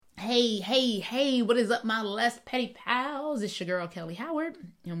Hey, what is up, my Less Petty pals? It's your girl, Kelly Howard,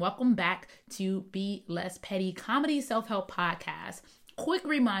 and welcome back to Be Less Petty Comedy Self-Help Podcast. Quick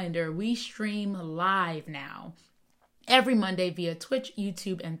reminder, we stream live now every Monday via Twitch,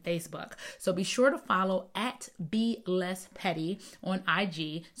 YouTube, and Facebook. So be sure to follow at Be Less Petty on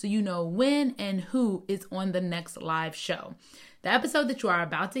IG so you know when and who is on the next live show. The episode that you are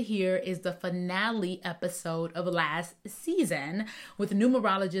about to hear is the finale episode of last season with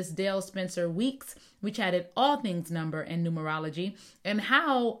numerologist Dale Spencer Weeks. We chatted all things number and numerology and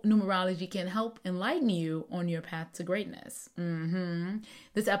how numerology can help enlighten you on your path to greatness.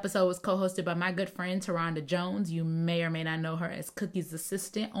 This episode was co-hosted by my good friend Taronda Jones. You may or may not know her as Cookie's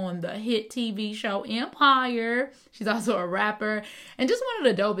assistant on the hit TV show Empire. She's also a rapper and just one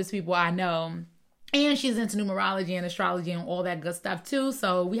of the dopest people I know. And she's into numerology and astrology and all that good stuff too.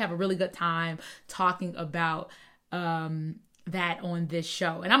 So we have a really good time talking about that on this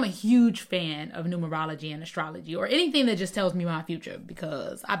show. And I'm a huge fan of numerology and astrology, or anything that just tells me my future,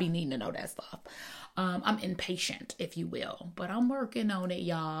 because I be needing to know that stuff. I'm impatient, if you will, but I'm working on it,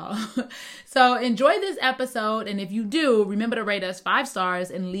 y'all. So enjoy this episode. And if you do, remember to rate us 5 stars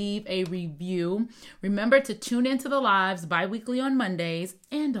and leave a review. Remember to tune into the lives bi-weekly on Mondays,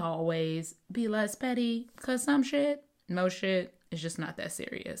 and always be less petty, because most shit is just not that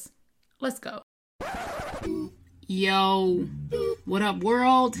serious. Let's go. Yo, what up,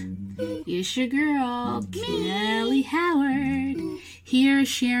 world? It's your girl, Kelly Howard, here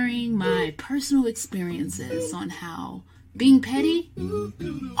sharing my personal experiences on how being petty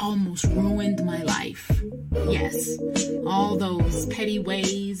almost ruined my life. Yes, all those petty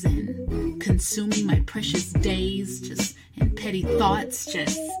ways and consuming my precious days just and petty thoughts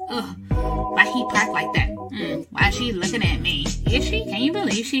just, why he parked like that? Why is she looking at me? Is she? Can you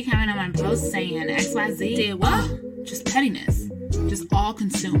believe she coming on my post saying XYZ? Did what? Just pettiness. Just all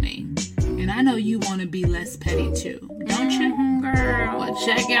consuming. And I know you want to be less petty too, don't you, girl? Well,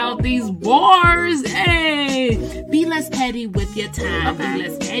 check out these bars. Hey, be less petty with your time. Okay. Be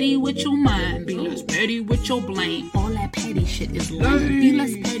less petty with your mind. Be less petty with your blame. All that petty shit is love. Be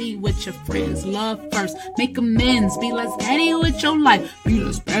less petty with your friends. Love first. Make amends. Be less petty with your life. Be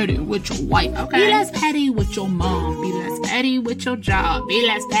less petty with your wife. Okay. Be less petty with your mom. Be less petty with your job. Be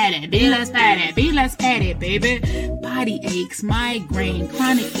less petty. Be less petty. Be less petty, baby. Body aches, migraine,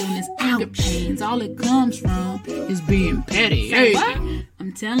 chronic illness, anger pains. All it comes from is being petty. Hey,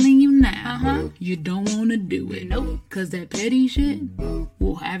 I'm telling you now, you don't want to do it. Nope. Cause that petty shit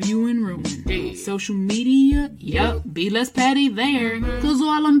will have you in ruin. Hey. Social media, yep, be less petty there. Cause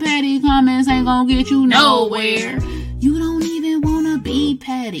all them petty comments ain't gonna get you nowhere. You don't even want to be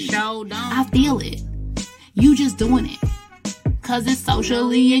petty. Sure don't. I feel it. You just doing it. Cause it's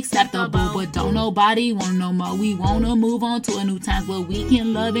socially acceptable, but don't nobody want no more. We wanna move on to a new times where we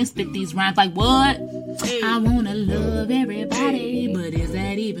can love and spit these rhymes like what? I wanna love everybody, but is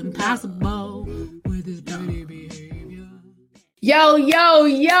that even possible with this petty behavior? Yo,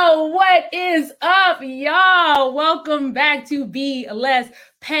 what is up, y'all? Welcome back to Be Less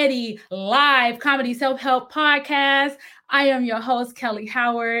Petty Live Comedy Self-Help Podcast. I am your host, Kelly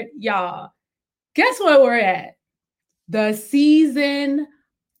Howard. Y'all, guess where we're at? The season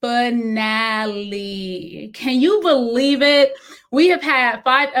finale. Can you believe it? We have had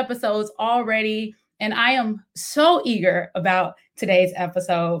 5 episodes already, and I am so eager about today's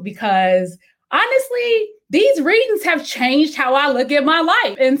episode because honestly, these readings have changed how I look at my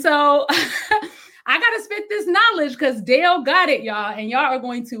life. And so I got to spit this knowledge because Dale got it, y'all, and y'all are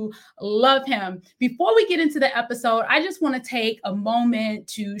going to love him. Before we get into the episode, I just want to take a moment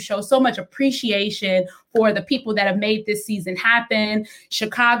to show so much appreciation for the people that have made this season happen.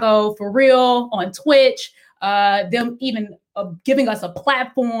 Chicago For Real on Twitch, them even giving us a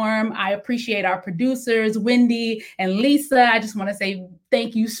platform. I appreciate our producers, Wendy and Lisa. I just want to say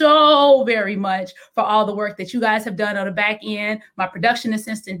thank you so very much for all the work that you guys have done on the back end. My production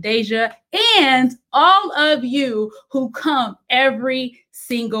assistant, Deja, and all of you who come every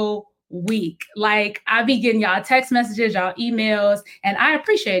single week. Like, I be getting y'all text messages, y'all emails, and I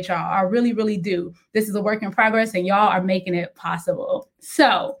appreciate y'all. I really, really do. This is a work in progress, and y'all are making it possible.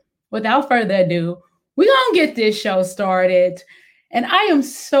 So without further ado, we're going to get this show started. And I am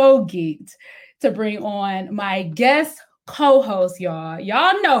so geeked to bring on my guest co-host, y'all.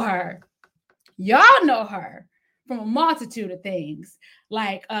 Y'all know her. Y'all know her from a multitude of things.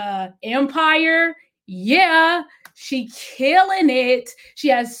 Like Empire. Yeah, she killing it. She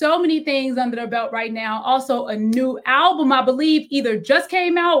has so many things under her belt right now. Also, a new album, I believe, either just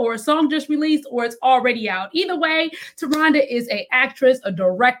came out or a song just released or it's already out. Either way, Taronda is an actress, a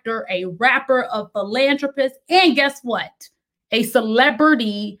director, a rapper, a philanthropist, and guess what? A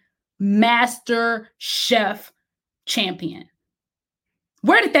celebrity Master Chef champion.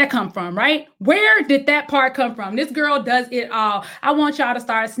 Where did that come from, right? Where did that part come from? This girl does it all. I want y'all to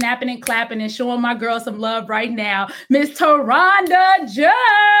start snapping and clapping and showing my girl some love right now. Miss Taronda Jones.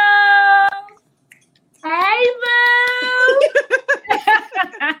 Hey, boo.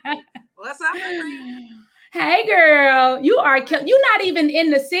 What's up, baby? Hey, girl. You're not even in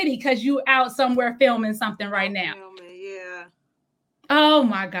the city because you out somewhere filming something right now. Yeah. Oh,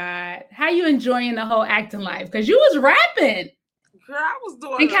 my God. How you enjoying the whole acting life? Because you was rapping. Girl, I was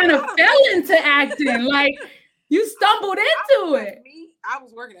doing and kind of fell into acting. Like, you stumbled into it. I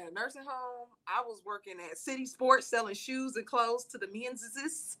was working at a nursing home. I was working at City Sports selling shoes and clothes to the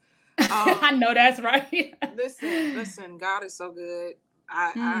men's. I know that's right. listen, God is so good.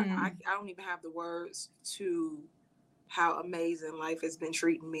 I don't even have the words to how amazing life has been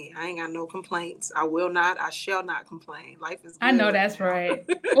treating me. I ain't got no complaints. I shall not complain. Life is good. I know that's right.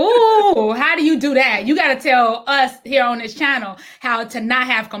 Ooh, how do you do that? You got to tell us here on this channel how to not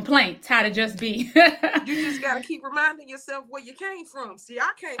have complaints, how to just be. You just got to keep reminding yourself where you came from. See,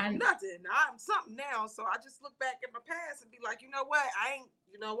 I came from nothing. I'm something now. So I just look back at my past and be like, you know what? I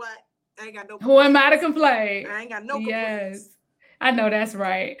ain't got no complaints. Who am I to complain? I ain't got no complaints. Yes. I know that's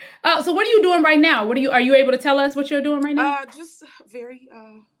right. So what are you doing right now? Are you able to tell us what you're doing right now? Just very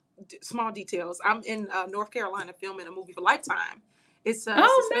small details. I'm in North Carolina filming a movie for Lifetime. It's a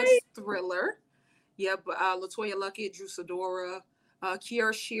suspense thriller. Yep. LaToya Luckett, Drew Sidora,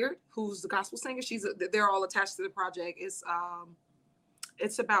 Kiara Sheard, who's the gospel singer. They're all attached to the project. It's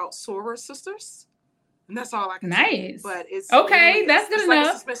about Soror sisters. And that's all I can say. But it's okay. That's good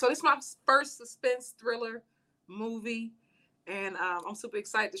enough. So it's my first suspense thriller movie. And I'm super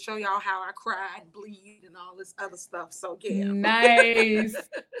excited to show y'all how I cry and bleed and all this other stuff. So, yeah. Nice.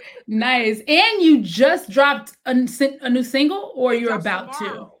 Nice. And you just dropped a new single, or you're about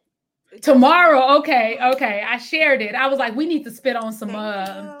to? Tomorrow. Okay. I shared it. I was like, we need to spit on some,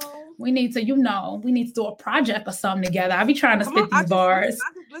 we need to do a project or something together. I'll be trying to spit these bars.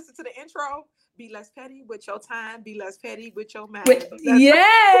 I just listen to the intro. Be less petty with your time. Be less petty with your mind.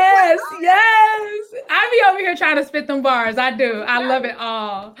 Yes. I be over here trying to spit them bars. I do. I love it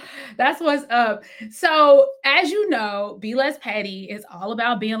all. That's what's up. So, as you know, Be Less Petty is all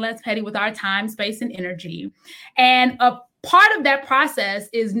about being less petty with our time, space, and energy. And a part of that process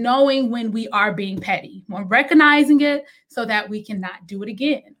is knowing when we are being petty, when recognizing it so that we cannot do it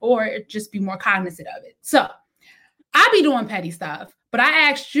again or just be more cognizant of it. So, I be doing petty stuff, but I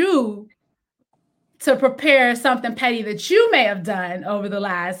asked you to prepare something petty that you may have done over the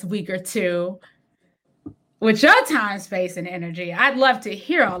last week or two with your time, space, and energy. I'd love to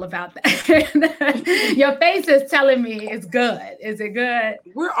hear all about that. Your face is telling me it's good. Is it good?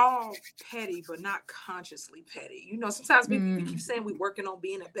 We're all petty, but not consciously petty. You know, sometimes we keep saying we're working on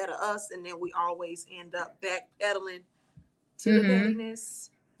being a better us, and then we always end up backpedaling to the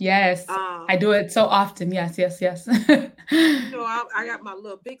pettiness. Yes, I do it so often. Yes. You know, I got my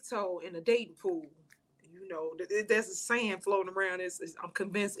little big toe in the dating pool. You know, there's a saying floating around. I'm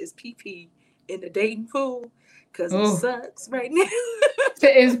convinced it's PP in the dating pool because it sucks right now. So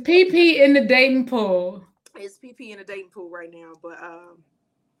it's PP in the dating pool. It's PP in the dating pool right now, but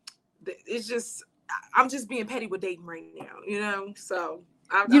it's just I'm just being petty with dating right now. You know, so.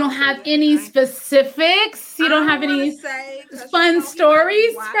 You don't have any specifics? You don't have any fun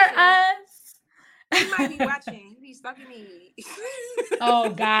stories for us? He might be watching. He's stalking me. Oh,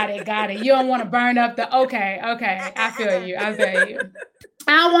 got it. You don't want to burn up the... Okay. I feel you. I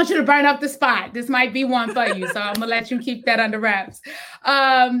don't want you to burn up the spot. This might be one for you, so I'm going to let you keep that under wraps.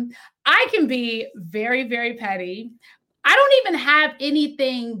 I can be very, very petty. I don't even have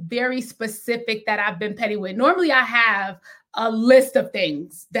anything very specific that I've been petty with. Normally, I have a list of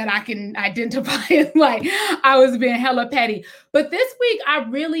things that I can identify as like I was being hella petty. But this week, I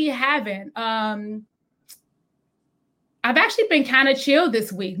really haven't. I've actually been kind of chill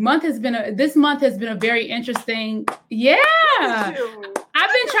this week. This month has been a very interesting. Yeah. I've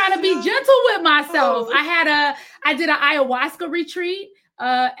been trying to be gentle with myself. I did an ayahuasca retreat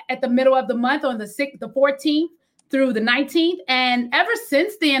at the middle of the month on the 14th through the 19th. And ever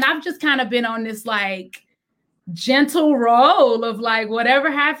since then, I've just kind of been on this like gentle roll of like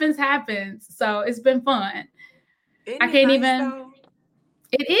whatever happens. So it's been fun. It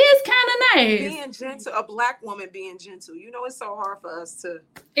is kind of nice being gentle. A Black woman being gentle. You know, it's so hard for us to.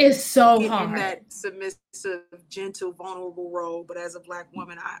 It's so get hard in that submissive, gentle, vulnerable role. But as a Black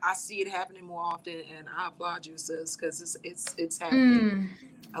woman, I see it happening more often, and I applaud you, sis, because it's happening.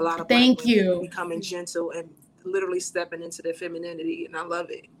 A lot of Black women becoming gentle and literally stepping into their femininity, and I love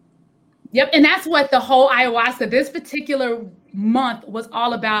it. Yep. And that's what the whole ayahuasca, this particular month was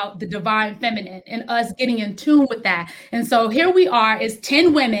all about, the divine feminine and us getting in tune with that. And so here we are as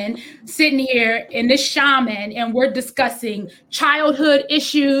 10 women sitting here in this shaman, and we're discussing childhood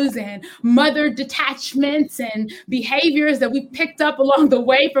issues and mother detachments and behaviors that we picked up along the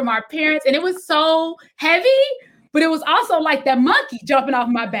way from our parents. And it was so heavy, but it was also like that monkey jumping off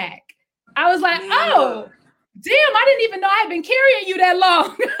my back. I was like, oh, damn, I didn't even know I had been carrying you that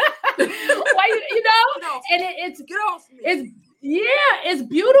long. Why, you know? And it's get off me. It's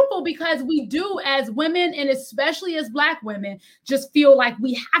beautiful because we do, as women, and especially as Black women, just feel like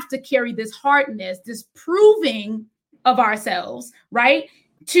we have to carry this hardness, this proving of ourselves, right?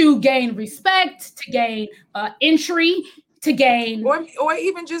 To gain respect, to gain entry, to gain, or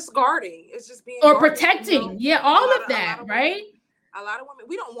even just guarding. It's just being or protecting. You know? All of that, right? A lot of women,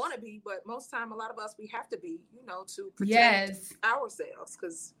 we don't want to be, but most time, a lot of us, we have to be, you know, to protect ourselves.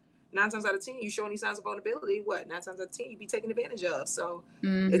 Because 9 times out of 10, you show any signs of vulnerability, 9 times out of 10, you be taken advantage of. So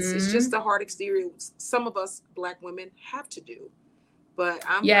it's just a hard exterior some of us Black women have to do. But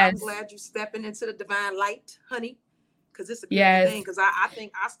I'm glad you're stepping into the divine light, honey, because it's a beautiful thing. Because I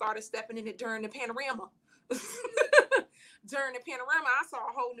think I started stepping in it during the panorama. During the panorama, I saw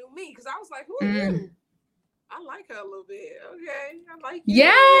a whole new me, because I was like, who are you? I like her a little bit. Okay. I like you.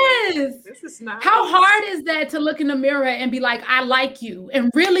 Yes. This is nice. How hard is that to look in the mirror and be like, I like you, and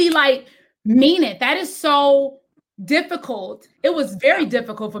really like mean it? That is so difficult. It was very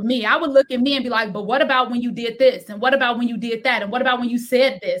difficult for me. I would look at me and be like, but what about when you did this? And what about when you did that? And what about when you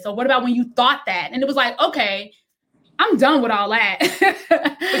said this? Or what about when you thought that? And it was like, okay, I'm done with all that.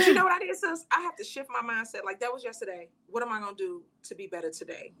 But you know what I did, sis? I have to shift my mindset. Like, that was yesterday. What am I going to do to be better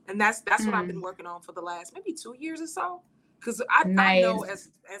today? And that's what I've been working on for the last maybe 2 years or so. Because I know as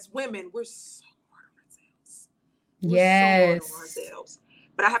women, we're so hard on ourselves. We're so hard on ourselves.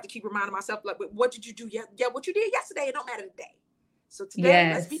 But I have to keep reminding myself, like, what did you do? Yeah, what you did yesterday, it don't matter today. So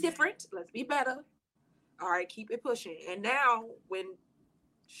today, let's be different. Let's be better. All right, keep it pushing. And now, when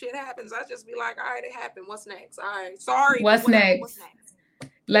shit happens, I just be like, all right, it happened. What's next? All right, sorry. What's next?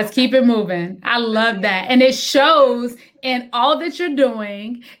 Let's keep it moving. I love that. And it shows in all that you're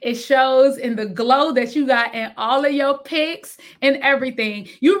doing. It shows in the glow that you got in all of your pics and everything.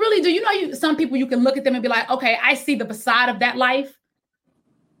 You really do. You know, some people, you can look at them and be like, okay, I see the facade of that life.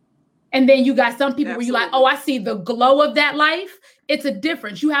 And then you got some people where you're like, oh, I see the glow of that life. It's a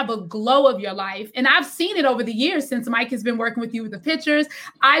difference. You have a glow of your life. And I've seen it over the years since Mike has been working with you with the pictures.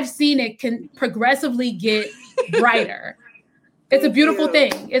 I've seen it can progressively get brighter. It's a beautiful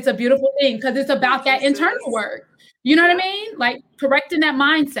thing. It's a beautiful thing because it's about that internal work. You know what I mean? Like correcting that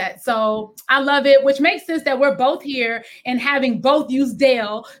mindset. So I love it, which makes sense that we're both here and having both use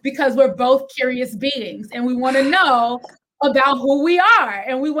Dale, because we're both curious beings and we want to know about who we are,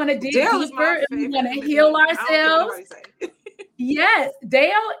 and we want to dig deeper, and we want to heal ourselves. Yes,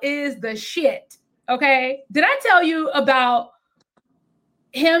 Dale is the shit. Okay. Did I tell you about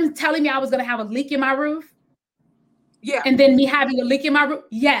him telling me I was going to have a leak in my roof? Yeah. And then me having a leak in my roof?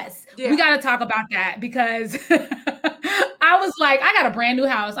 Yes. Yeah. We got to talk about that, because I was like, I got a brand new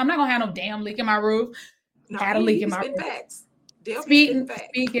house. I'm not going to have no damn leak in my roof. Had a leak in my roof. Speaking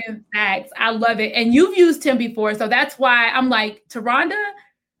facts. I love it. And you've used him before. So that's why I'm like, Taronda,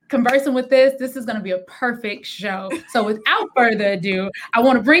 conversing with this is going to be a perfect show. So without further ado, I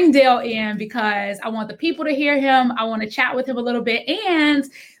want to bring Dale in because I want the people to hear him. I want to chat with him a little bit. And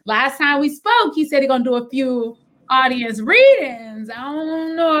last time we spoke, he said he's going to do a few audience readings. I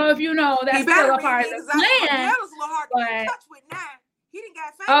don't know if you know, that's still a part of the plan. That was a little hard to touch with now. He didn't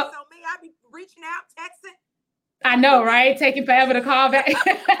got famous on me. I be reaching out, texting. I know, right? Taking forever to call back.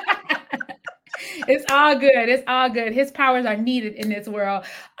 It's all good. It's all good. His powers are needed in this world.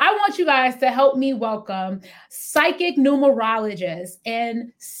 I want you guys to help me welcome psychic numerologist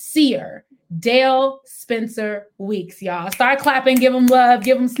and seer Dale Spencer Weeks, y'all. Start clapping, give him love,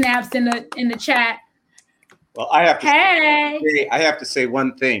 give him snaps in the chat. Well, I have to say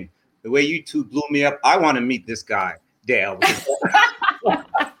one thing. The way you two blew me up, I want to meet this guy, Dale.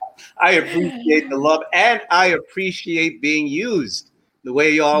 I appreciate the love, and I appreciate being used the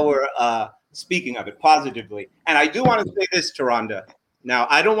way y'all were speaking of it positively. And I do want to say this, Taronda. Now,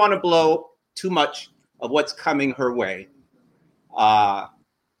 I don't want to blow too much of what's coming her way. But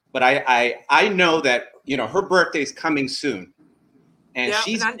I know that, you know, her birthday's coming soon. And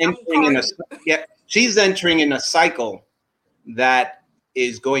she's entering in a cycle that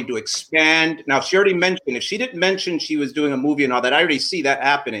is going to expand. Now, she already mentioned, if she didn't mention she was doing a movie and all that, I already see that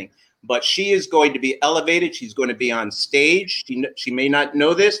happening. but she is going to be elevated. She's going to be on stage. She may not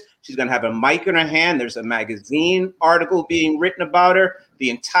know this. She's going to have a mic in her hand. There's a magazine article being written about her. The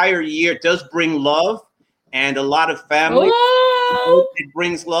entire year does bring love and a lot of family. It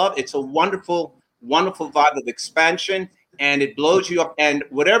brings love. It's a wonderful, wonderful vibe of expansion, and it blows you up. And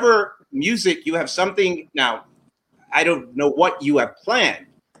whatever music you have something now, I don't know what you have planned,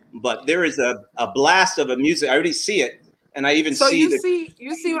 but there is a blast of a music. I already see it. And I even see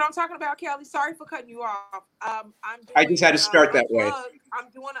you see what I'm talking about, Kelly. Sorry for cutting you off. I just had to start that way. I'm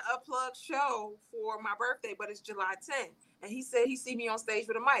doing an Unplugged show for my birthday, but it's July 10th. And he said he see me on stage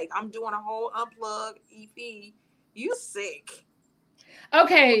with a mic. I'm doing a whole Unplugged EP. You sick?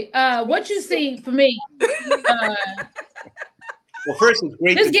 Okay, what you see for me? Well, first it's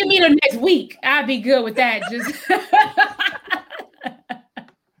great. Just give me the next week. I'll be good with that. Just.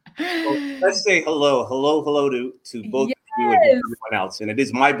 Well, let's say hello to both of you and everyone else. And it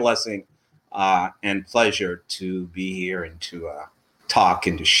is my blessing and pleasure to be here and to talk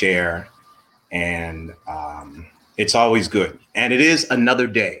and to share. And it's always good. And it is another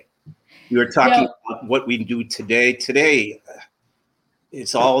day. We were talking about what we do today. Today,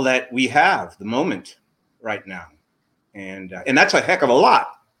 it's all that we have, the moment right now. And that's a heck of a lot,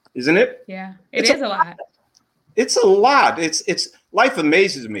 isn't it? Yeah, it is a lot. It's a lot. It's life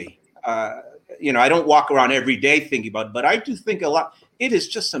amazes me. I don't walk around every day thinking about it, but I do think a lot. It is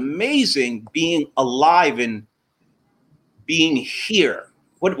just amazing being alive and being here.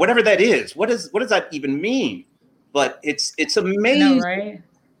 Whatever that is. What does that even mean? But it's amazing. I know, right?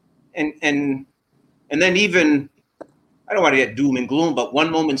 And then even, I don't want to get doom and gloom, but one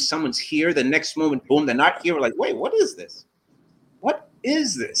moment someone's here, the next moment, boom, they're not here. We're like, wait, what is this? What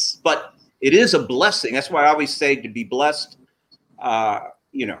is this? But it is a blessing. That's why I always say to be blessed.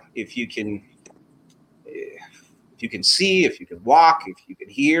 If you can see, if you can walk, if you can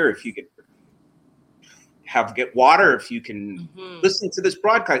hear, if you can get water, if you can listen to this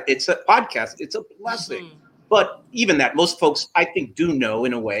broadcast, it's a podcast. It's a blessing. Mm-hmm. But even that, most folks, I think, do know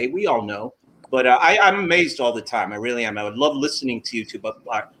in a way. We all know. But I'm amazed all the time. I really am. I would love listening to you too. But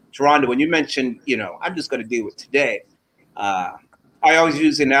Taronda, when you mentioned, I'm just going to deal with today. I always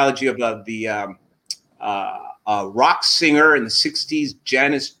use the analogy of the rock singer in the 60s,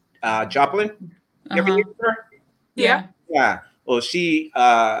 Janis Joplin. You ever hear of her? Yeah. Yeah. Well,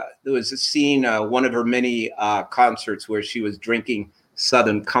 there was a scene, one of her many concerts where she was drinking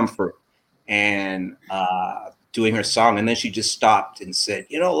Southern Comfort and doing her song. And then she just stopped and said,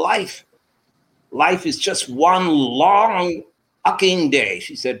 life is just one long fucking day.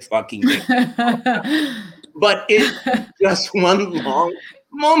 She said fucking day. But it's just one long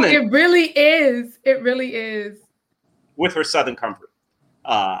moment. It really is. It really is. With her Southern Comfort.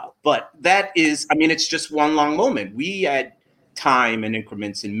 But that is, it's just one long moment. We add time and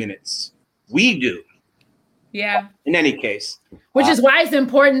increments in minutes. We do. Yeah. In any case. Which is why it's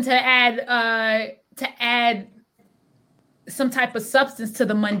important to add some type of substance to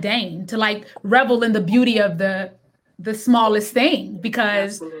the mundane, to like revel in the beauty of the smallest thing,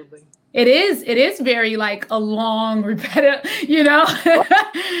 because Absolutely. it is very like a long repetitive, Yeah.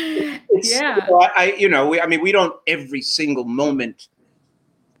 We don't every single moment,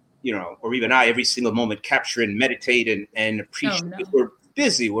 or even every single moment capture and meditate and appreciate. Oh, no. We're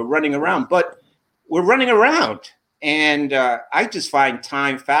busy, we're running around, but we're running around. And I just find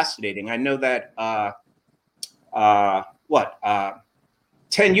time fascinating. I know that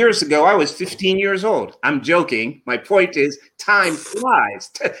 10 years ago, I was 15 years old. I'm joking. My point is time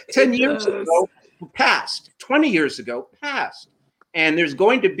flies. 10 years ago passed. 20 years ago passed. And there's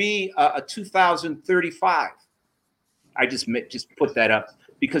going to be a 2035. I just put that up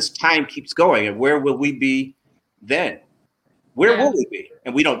because time keeps going. And where will we be then? Where will we be?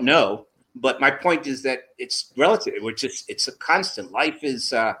 And we don't know. But my point is that it's relative. It's a constant. Life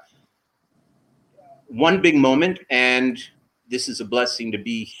is one big moment, and this is a blessing to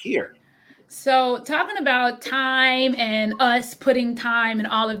be here. So talking about time and us putting time and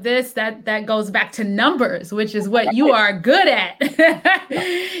all of this, that goes back to numbers, which is what you are good at.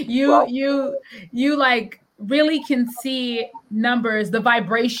 You like really can see numbers, the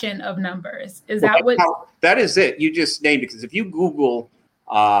vibration of numbers. Is that what? That is it. You just named it, because if you Google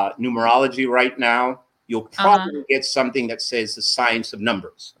numerology right now, you'll probably get something that says the science of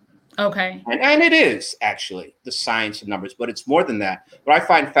numbers. Okay. And it is actually the science of numbers, but it's more than that. What I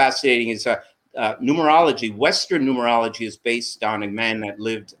find fascinating is numerology. Western numerology is based on a man that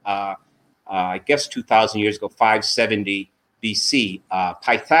lived, I guess, 2,000 years ago, 570 BC,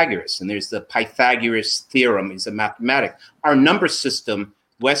 Pythagoras. And there's the Pythagoras theorem. He's a mathematic. Our number system,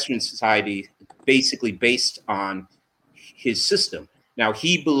 Western society, basically based on his system. Now,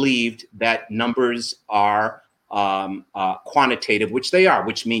 he believed that numbers are quantitative, which they are,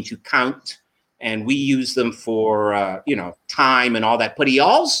 which means you count, and we use them for, time and all that. But he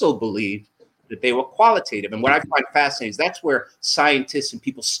also believed that they were qualitative. And what I find fascinating is that's where scientists and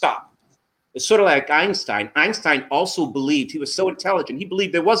people stop. It's sort of like Einstein. Einstein also believed, he was so intelligent, he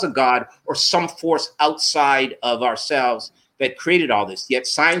believed there was a God or some force outside of ourselves that created all this. Yet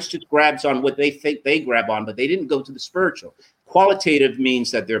science just grabs on what they think they grab on, but they didn't go to the spiritual. Qualitative means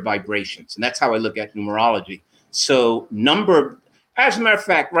that they're vibrations. And that's how I look at numerology. So as a matter of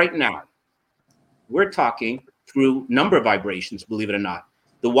fact, right now, we're talking through number vibrations, believe it or not.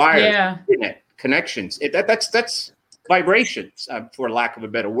 The wires, internet connections, that's vibrations, for lack of a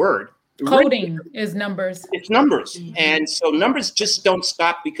better word. Coding is numbers. It's numbers. Mm-hmm. And so numbers just don't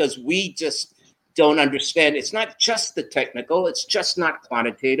stop because we just don't understand. It's not just the technical. It's just not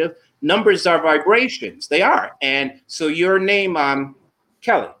quantitative. Numbers are vibrations. They are. And so your name,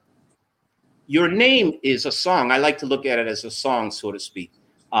 Kelly, your name is a song. I like to look at it as a song, so to speak.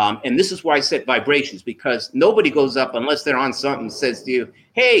 And this is why I said vibrations, because nobody goes up unless they're on something and says to you,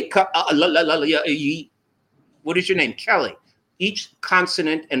 hey, what is your name? Kelly. Each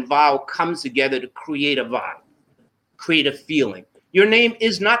consonant and vowel comes together to create a vibe, create a feeling. Your name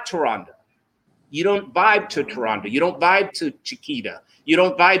is not Taronda. You don't vibe to Taronda. You don't vibe to Chiquita. You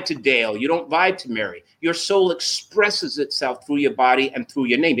don't vibe to Dale. You don't vibe to Mary. Your soul expresses itself through your body and through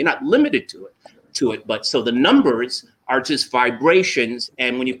your name. You're not limited to it. But so the numbers are just vibrations.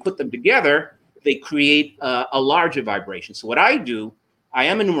 And when you put them together, they create a larger vibration. So what I do, I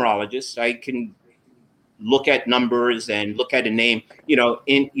am a numerologist. I can look at numbers and look at a name.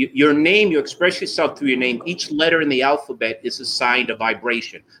 In your name, you express yourself through your name. Each letter in the alphabet is assigned a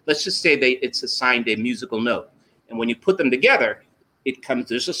vibration. Let's just say it's assigned a musical note. And when you put them together,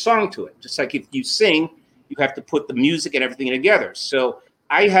 there's a song to it. Just like if you sing, you have to put the music and everything together. So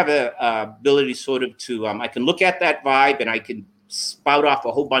I have a ability sort of to, I can look at that vibe and I can spout off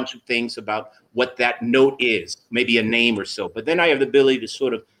a whole bunch of things about what that note is, maybe a name or so. But then I have the ability to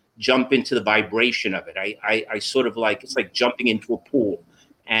sort of jump into the vibration of it. I sort of it's like jumping into a pool,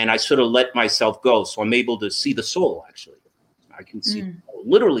 and I sort of let myself go. So I'm able to see the soul, actually. I can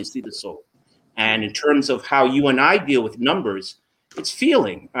literally see the soul. And in terms of how you and I deal with numbers, it's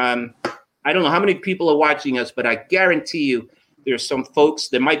feeling. I don't know how many people are watching us, but I guarantee you there's some folks,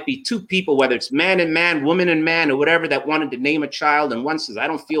 there might be two people, whether it's man and man, woman and man, or whatever, that wanted to name a child. And one says, I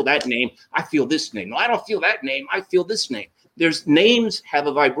don't feel that name. I feel this name. No, I don't feel that name. I feel this name. There's names have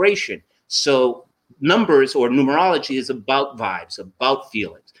a vibration. So numbers or numerology is about vibes, about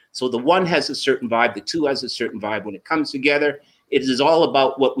feelings. So the one has a certain vibe, the two has a certain vibe. When it comes together, it is all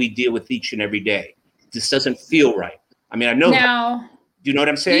about what we deal with each and every day. This doesn't feel right. I mean, I know. Now, do you know what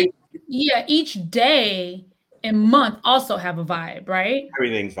I'm saying? Each day and month also have a vibe, right?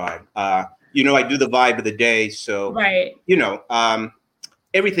 Everything's vibe. I do the vibe of the day. So, right.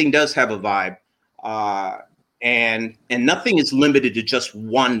 Everything does have a vibe. And nothing is limited to just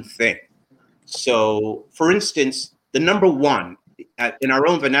one thing. So, for instance, the number one, in our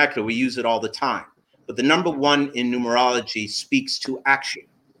own vernacular, we use it all the time. But the number one in numerology speaks to action.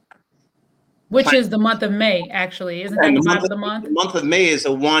 Which is the month of May, actually. Isn't that the month of the month? The month of May is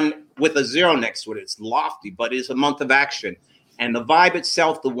a one with a zero next to it. It's lofty, but it's a month of action. And the vibe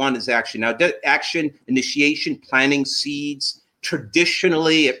itself, the one is action. Now, action, initiation, planting seeds.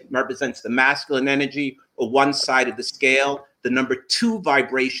 Traditionally, it represents the masculine energy, or one side of the scale. The number two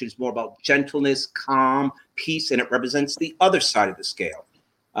vibration is more about gentleness, calm, peace, and it represents the other side of the scale.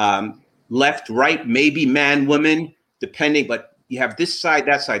 Left, right, maybe man, woman, depending, but you have this side,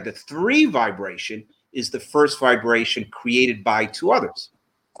 that side. The three vibration is the first vibration created by two others.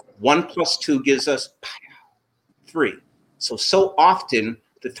 1 + 2 gives us 3. So often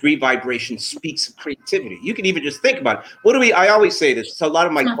the three vibration speaks of creativity. You can even just think about it. I always say this. So a lot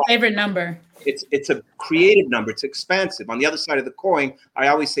of my favorite number. It's a creative number. It's expansive. On the other side of the coin, I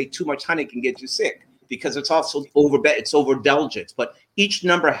always say too much honey can get you sick because it's also it's overindulgence. But each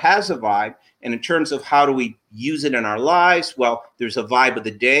number has a vibe. And in terms of how do we use it in our lives, well, there's a vibe of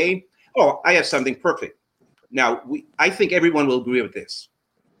the day. Oh, I have something perfect. Now, I think everyone will agree with this.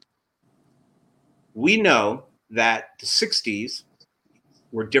 We know that the 60s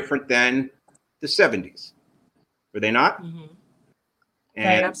were different than the 70s. Were they not? Mm-hmm.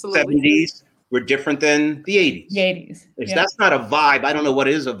 And absolutely. 70s were different than the 80s. The 80s. If that's not a vibe, I don't know what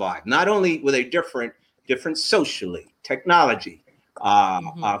is a vibe. Not only were they different socially, technology,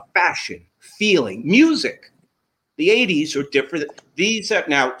 fashion, feeling, music. The 80s are different. These are,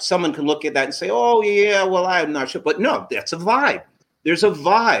 now someone can look at that and say, oh yeah, well, I'm not sure. But no, that's a vibe. There's a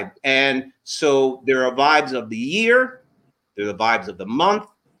vibe. And so there are vibes of the year. There are the vibes of the month.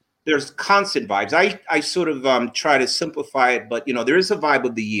 There's constant vibes. I sort of try to simplify it, but there is a vibe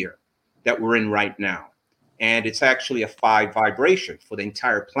of the year that we're in right now. And it's actually a 5 vibration for the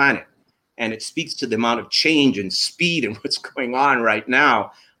entire planet. And it speaks to the amount of change and speed and what's going on right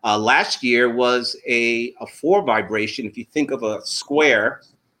now. Last year was a 4 vibration. If you think of a square,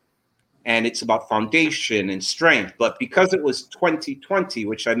 and it's about foundation and strength. But because it was 2020,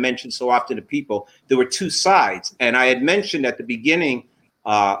 which I mentioned so often to people, there were 2 sides. And I had mentioned at the beginning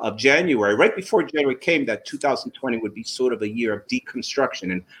of January, right before January came, that 2020 would be sort of a year of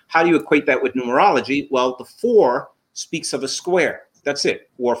deconstruction. And how do you equate that with numerology? Well, the 4 speaks of a square. That's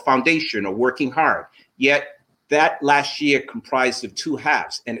it, or foundation, or working hard. Yet that last year comprised of 2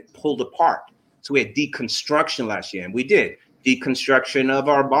 halves, and it pulled apart. So we had deconstruction last year, and we did. Deconstruction of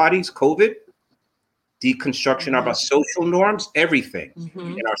our bodies, COVID, deconstruction of our social norms, everything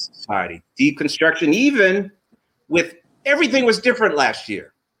in our society. Deconstruction, even with everything was different last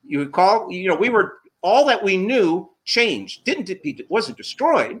year. You recall, we were, all that we knew changed. It wasn't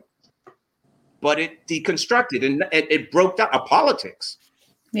destroyed, but it deconstructed and it broke down our politics.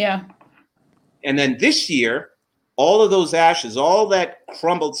 Yeah. And then this year, all of those ashes, all that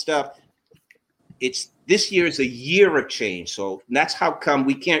crumbled stuff, this year is a year of change. So that's how come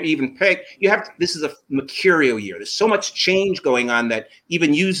we can't even peg. This is a mercurial year. There's so much change going on that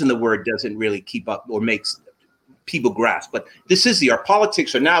even using the word doesn't really keep up or makes people grasp. But this is our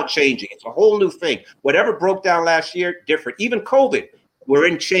politics are now changing. It's a whole new thing. Whatever broke down last year, different. Even COVID, we're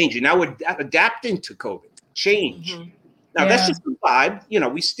in change. Now we're adapting to COVID. Change. Now that's just the vibe.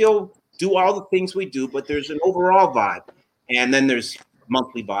 We still do all the things we do, but there's an overall vibe. And then there's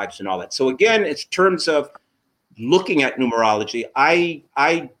monthly vibes and all that. So again, in terms of looking at numerology,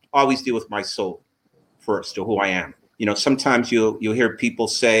 I always deal with my soul first, or who I am. Sometimes you'll hear people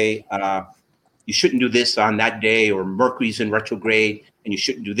say, you shouldn't do this on that day, or Mercury's in retrograde and you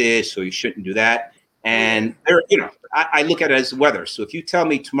shouldn't do this, or you shouldn't do that. And I look at it as weather. So if you tell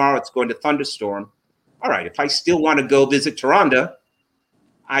me tomorrow it's going to thunderstorm, all right, if I still want to go visit Taronda,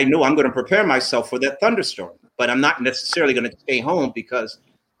 I know I'm going to prepare myself for that thunderstorm, but I'm not necessarily going to stay home because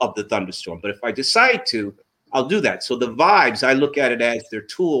of the thunderstorm. But if I decide to, I'll do that. So the vibes, I look at it as their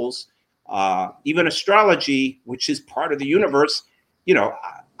tools. Even astrology, which is part of the universe,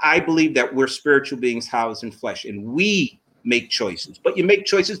 I believe that we're spiritual beings housed in flesh, and we make choices. But you make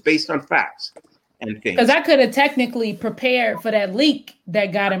choices based on facts and things. Because I could have technically prepared for that leak that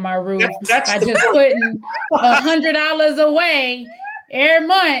got in my roof. I just putting $100 away every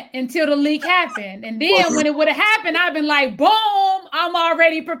month until the leak happened. And then when it would have happened, I've been like, boom, I'm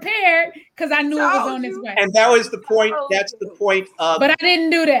already prepared because I knew it was on its way. And that was the point. That's the point of. But I didn't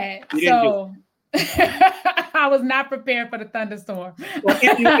do that. So I was not prepared for the thunderstorm. Well,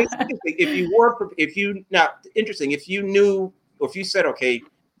 if you knew, or if you said, okay,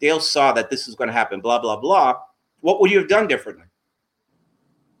 Dale saw that this is going to happen, blah, blah, blah, what would you have done differently?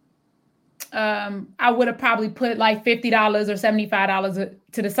 I would have probably put like $50 or $75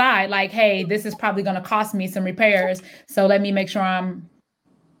 to the side. Like, hey, this is probably going to cost me some repairs. So let me make sure I'm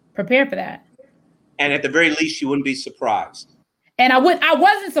prepared for that. And at the very least, you wouldn't be surprised. And I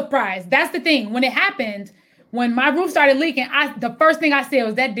wasn't surprised. That's the thing. When it happened, when my roof started leaking, the first thing I said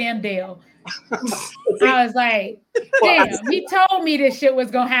was that damn Dale. I was like, damn, he told me this shit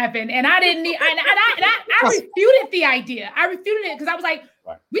was going to happen. And I didn't need, I refuted the idea. I refuted it because I was like,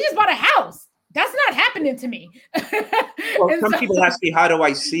 we just bought a house. That's not happening to me. Well, some people ask me, how do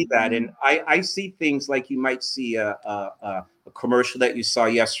I see that? And I see things like you might see a commercial that you saw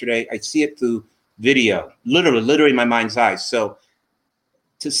yesterday. I see it through video, literally in my mind's eye. So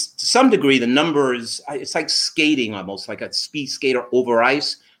to some degree, the numbers, it's like skating, almost like a speed skater over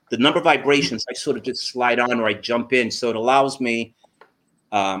ice. The number of vibrations, I sort of just slide on or I jump in. So it allows me,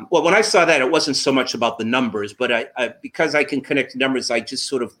 well, when I saw that, it wasn't so much about the numbers, but I because I can connect numbers, I just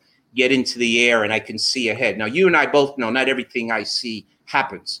sort of get into the air and I can see ahead. Now, you and I both know not everything I see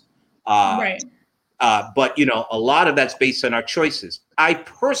happens. Right. But, a lot of that's based on our choices. I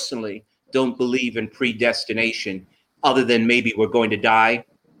personally don't believe in predestination other than maybe we're going to die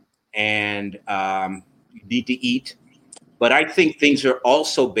and need to eat. But I think things are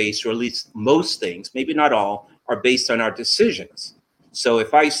also based, or at least most things, maybe not all, are based on our decisions. So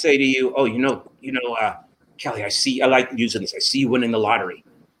if I say to you, oh, Kelly, I like using this. I see you winning the lottery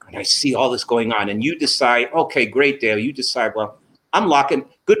and I see all this going on. And you decide, okay, great, Dale. You decide, well, I'm locking,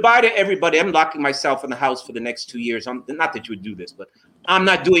 goodbye to everybody. I'm locking myself in the house for the next 2 years. Not that you would do this, but I'm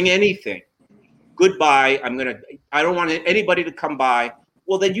not doing anything. Goodbye. I don't want anybody to come by.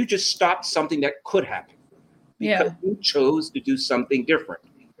 Well, then you just stopped something that could happen. Because you chose to do something different.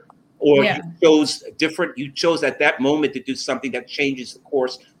 or you chose at that moment to do something that changes the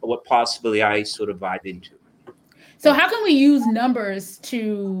course of what possibly I sort of vibe into. So how can we use numbers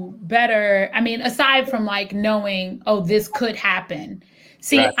to better, I mean, aside from like knowing, oh, this could happen.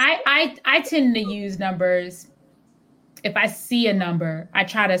 See, right. I tend to use numbers. If I see a number, I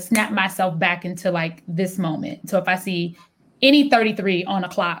try to snap myself back into like this moment. So if I see any 33 on a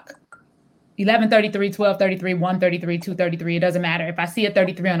clock, 11:33, 12:33, 1:33, 2:33, it doesn't matter. If I see a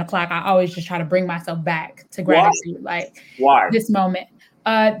 33 on the clock, I always just try to bring myself back to gratitude. Why? This moment.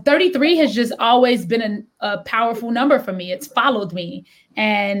 33 has just always been a powerful number for me. It's followed me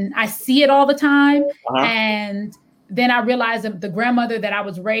and I see it all the time. And then I realized that the grandmother that I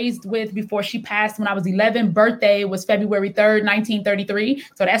was raised with before she passed when I was 11, birthday was February 3rd, 1933.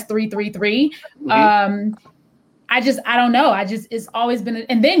 So that's 333. I don't know. It's always been,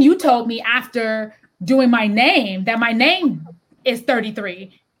 and then you told me after doing my name that my name is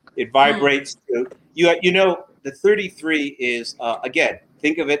 33. It vibrates. You know, the 33 is, again,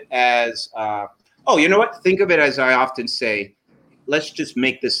 think of it as, you know what? Think of it as I often say, let's just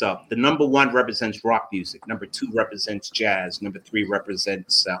make this up. The number 1 represents rock music. Number 2 represents jazz. Number 3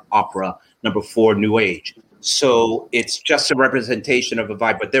 represents opera. Number 4, new age. So it's just a representation of a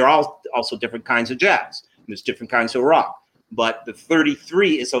vibe, but they're all also different kinds of jazz. There's different kinds of rock, but the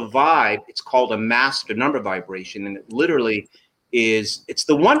 33 is a vibe. It's called a master number vibration. And it literally is, it's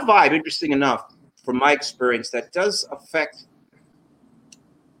the one vibe, interesting enough, from my experience, that does affect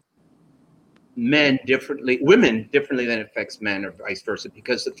men differently, women differently than it affects men or vice versa,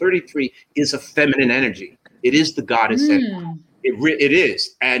 because the 33 is a feminine energy. It is the goddess energy. It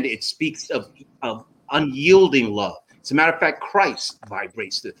is. And it speaks of unyielding love. As a matter of fact, Christ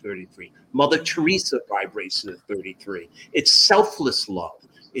vibrates to 33. Mother Teresa vibrates to 33. It's selfless love.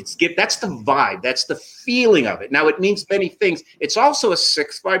 That's the vibe. That's the feeling of it. Now, it means many things. It's also a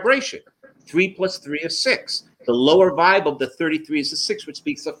 6 vibration. 3 plus 3 is 6. The lower vibe of the 33 is the 6, which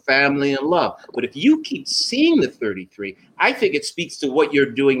speaks of family and love. But if you keep seeing the 33, I think it speaks to what you're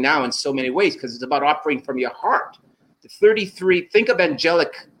doing now in so many ways, because it's about operating from your heart. The 33, think of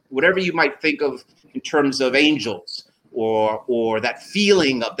angelic, whatever you might think of in terms of angels, or that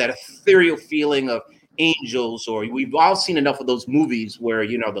feeling of that ethereal feeling of angels, or we've all seen enough of those movies where,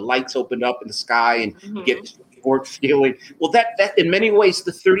 you know, the lights open up in the sky and you get this feeling. Well, that in many ways,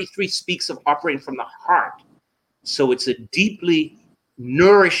 the 33 speaks of operating from the heart. So it's a deeply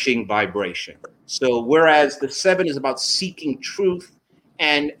nourishing vibration. So whereas the 7 is about seeking truth,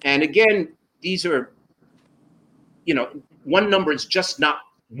 and again, these are, you know, one number is just not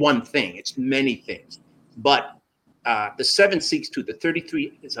one thing. It's many things. But the 7 seeks truth. The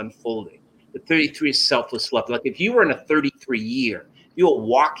 33 is unfolding. The 33 is selfless love. Like if you were in a 33 year, you were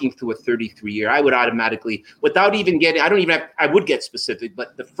walking through a 33 year, I would automatically, without even getting, I would get specific,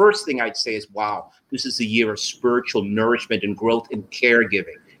 but the first thing I'd say is, wow, this is a year of spiritual nourishment and growth and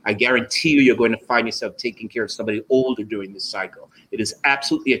caregiving. I guarantee you're going to find yourself taking care of somebody older during this cycle. It is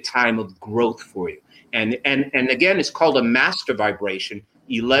absolutely a time of growth for you. And again, it's called a master vibration,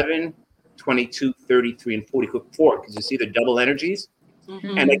 11, 22, 33, and 44, because you see the double energies.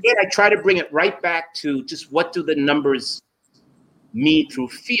 And again, I try to bring it right back to just what do the numbers mean through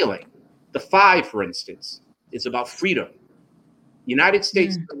feeling. The 5, for instance, is about freedom. United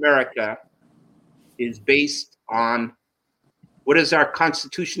States of America is based on, what is our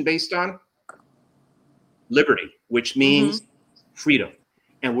Constitution based on? Liberty, which means freedom.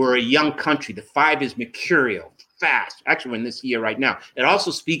 And we're a young country. The 5 is mercurial, fast. Actually, we're in this year right now. It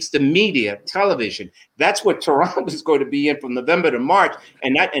also speaks to media, television. That's what Toronto is going to be in from November to March.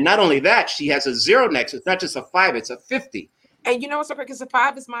 And not only that, she has a 0 next. It's not just a 5, it's a 50. And you know what's so great? Because the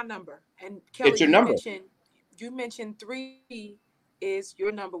 5 is my number. And Kelly, it's your number. You mentioned 3 is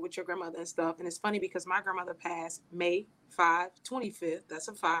your number with your grandmother and stuff. And it's funny because my grandmother passed May 5, 25th. That's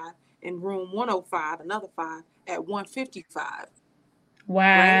a 5. In room 105, another 5 at 155. Wow.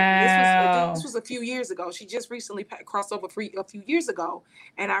 Right? This was a few years ago. She just recently crossed over a few years ago.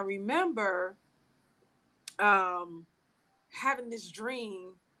 And I remember having this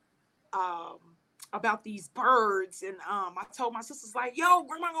dream about these birds. And I told my sisters, like, yo,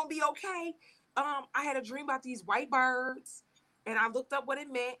 grandma gonna be okay. I had a dream about these white birds. And I looked up what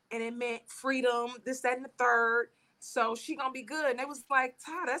it meant. And it meant freedom, this, that, and the third. So she gonna be good. And they was like,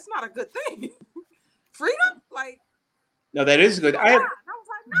 Todd, that's not a good thing. Freedom? Like, no, that is good.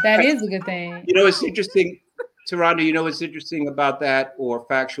 That is a good thing. You know, it's interesting, Toronto, you know what's interesting about that, or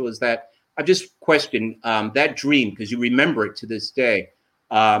factual, is that I just questioned that dream, because you remember it to this day.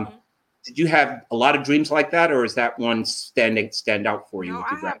 Did you have a lot of dreams like that, or is that one stand out for you? No,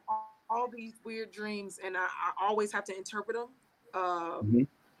 I have all these weird dreams, and I always have to interpret them.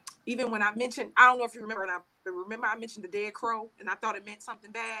 even when I mentioned, I don't know if you remember, remember I mentioned the dead crow, and I thought it meant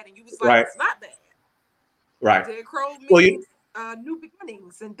something bad, and you was like, right. It's not bad. Right. Dead crow means new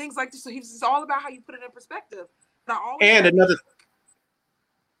beginnings and things like this. So it's all about how you put it in perspective. And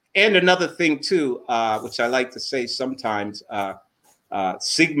another thing too, which I like to say sometimes,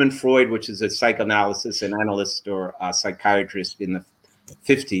 Sigmund Freud, which is a psychoanalyst and analyst or psychiatrist in the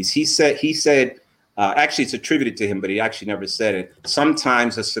 50s, he said, actually it's attributed to him, but he actually never said it.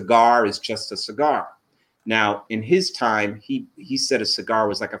 Sometimes a cigar is just a cigar. Now, in his time, he said a cigar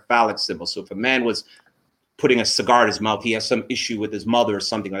was like a phallic symbol. So if a man was putting a cigar in his mouth, he has some issue with his mother or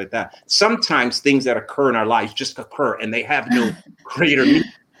something like that. Sometimes things that occur in our lives just occur and they have no greater meaning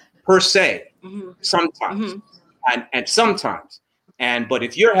per se. Sometimes. And sometimes. But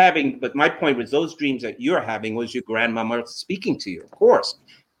if you're having, but my point was those dreams that you're having was your grandmama speaking to you, of course.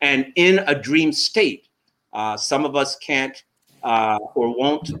 And in a dream state, some of us can't or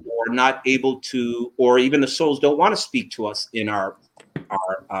won't or not able to, or even the souls don't want to speak to us in our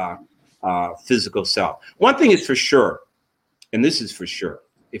physical self. One thing is for sure, and this is for sure,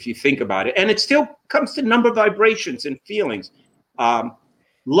 if you think about it, and it still comes to number vibrations and feelings.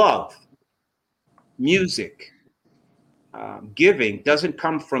 Love, music, giving doesn't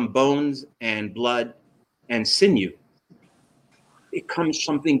come from bones and blood and sinew. It comes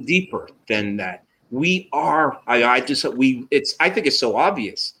something deeper than that. We are, I think it's so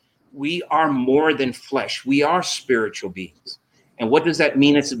obvious. We are more than flesh. We are spiritual beings. And what does that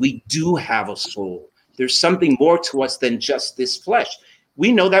mean? It's that we do have a soul. There's something more to us than just this flesh.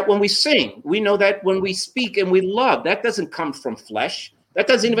 We know that when we sing. We know that when we speak and we love. That doesn't come from flesh. That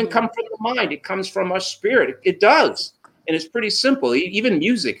doesn't even come from the mind. It comes from our spirit. It does. And it's pretty simple. Even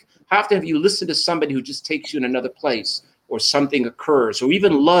music. How often have you listened to somebody who just takes you in another place, or something occurs, or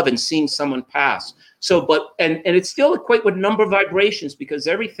even love and seeing someone pass? So, and it's still equate with number vibrations, because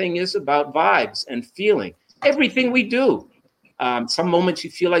everything is about vibes and feeling. Everything we do. Some moments you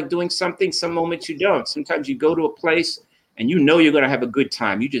feel like doing something, some moments you don't. Sometimes you go to a place and you know you're going to have a good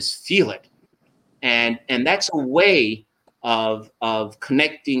time. You just feel it. And that's a way of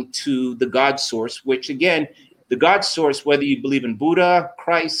connecting to the God source, which again, the God source, whether you believe in Buddha,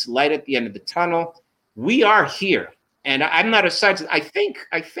 Christ, light at the end of the tunnel, we are here. And I'm not a scientist. I think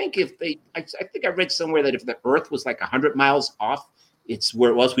I read somewhere that if the Earth was like 100 miles off, it's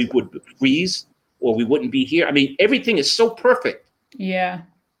where it was, we would freeze or we wouldn't be here. I mean, everything is so perfect. Yeah.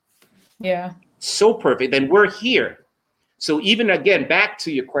 Yeah. So perfect. Then we're here. So even again, back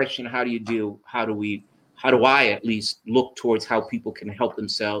to your question, how do I at least look towards how people can help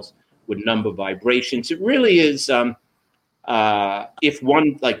themselves with number vibrations? It really is, if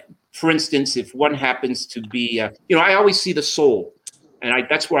one, like, for instance, if one happens to be, I always see the soul, and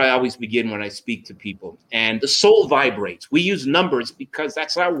that's where I always begin when I speak to people. And the soul vibrates. We use numbers because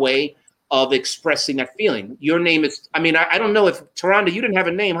that's our way of expressing that feeling. Your name is, I don't know if, Tawanda, you didn't have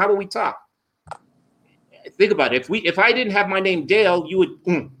a name, how would we talk? Think about it. If I didn't have my name Dale, you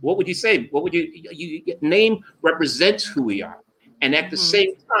would, what would you say? What would you name represents who we are. And at the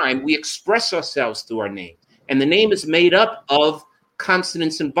same time, we express ourselves through our name. And the name is made up of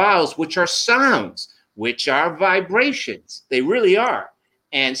consonants and vowels, which are sounds, which are vibrations. They really are.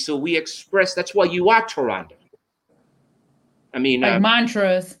 And so we express, that's why you are Tawanda. Like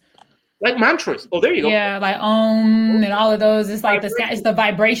mantras. Like mantras. Oh, there you go. Yeah, like Om and all of those. It's like it's the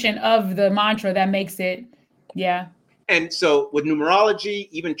vibration of the mantra that makes it. Yeah. And so with numerology,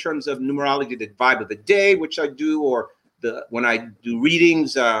 even in terms of numerology, the vibe of the day, which I do, or when I do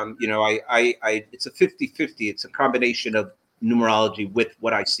readings, it's a 50-50. It's a combination of numerology with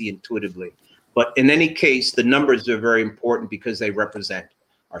what I see intuitively. But in any case, the numbers are very important because they represent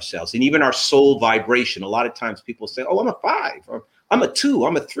ourselves and even our soul vibration. A lot of times people say, oh, I'm a 5, or I'm a 2,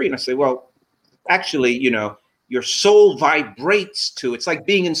 I'm a 3. And I say, well, actually, your soul vibrates to, it's like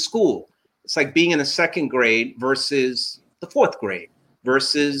being in school. It's like being in the 2nd grade versus the 4th grade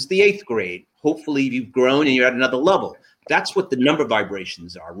versus the 8th grade. Hopefully you've grown and you're at another level. That's what the number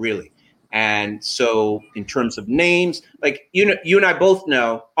vibrations are, really. And so in terms of names, like, you and I both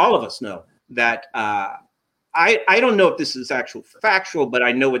know, all of us know that I don't know if this is factual, but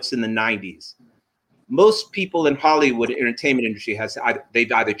I know it's in the 90s. Most people in Hollywood entertainment industry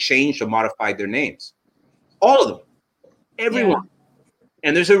they've either changed or modified their names. All of them. Everyone. Yeah.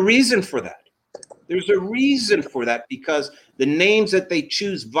 And there's a reason for that. There's a reason for that, because the names that they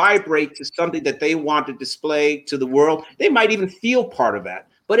choose vibrate to something that they want to display to the world. They might even feel part of that.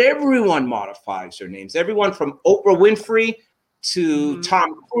 But everyone modifies their names. Everyone from Oprah Winfrey to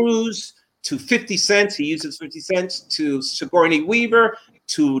Tom Cruise to 50 Cent, he uses 50 Cent, to Sigourney Weaver,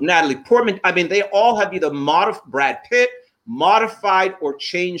 to Natalie Portman. They all have either Brad Pitt, modified or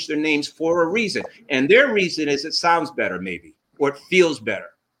changed their names for a reason. And their reason is it sounds better, maybe, or it feels better,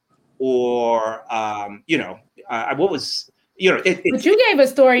 or, what was, But you gave a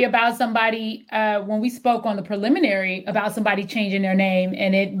story about somebody when we spoke on the preliminary about somebody changing their name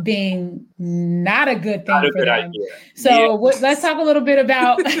and it being not a good thing for them. Idea. So let's talk a little bit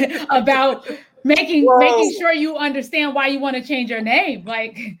about making sure you understand why you want to change your name.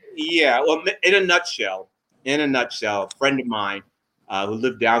 Well, in a nutshell, a friend of mine who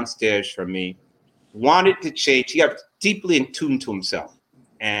lived downstairs from me wanted to change. He got deeply in tune to himself,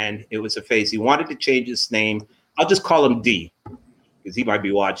 and it was a phase. He wanted to change his name. I'll just call him D, because he might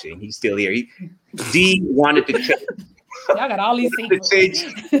be watching. He's still here. D wanted to change. Y'all got all these secrets. He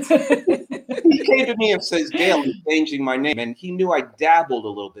came to me and says, Dale, I'm changing my name. And he knew I dabbled a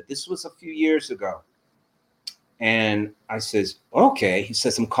little bit. This was a few years ago. And I says, okay. He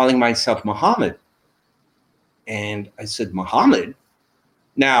says, I'm calling myself Muhammad. And I said, Muhammad?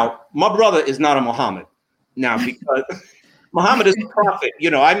 Now, my brother is not a Muhammad. Now, because Muhammad is a prophet.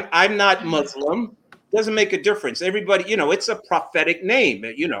 I'm not Muslim. Doesn't make a difference. Everybody, it's a prophetic name.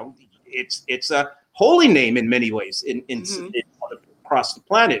 It's a holy name in many ways in across the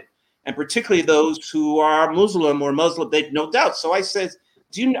planet, and particularly those who are Muslim or Muslim, they've no doubt. So I said,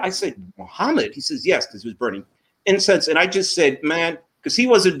 I said, Muhammad? He says, yes, because he was burning incense. And I just said, man, because he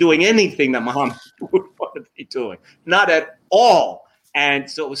wasn't doing anything that Muhammad would want to be doing, not at all. And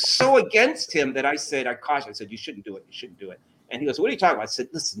so it was so against him that I cautioned. I said, you shouldn't do it. You shouldn't do it. And he goes, what are you talking about? I said,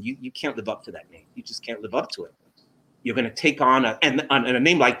 listen, you can't live up to that name. You just can't live up to it. You're going to take on a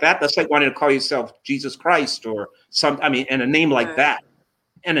name like that. That's like wanting to call yourself Jesus Christ or and a name like that.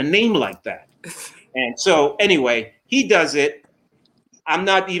 And a name like that. And so anyway, he does it. I'm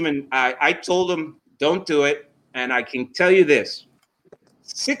not even, I told him, don't do it. And I can tell you this,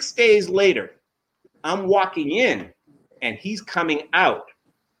 6 days later, I'm walking in and he's coming out.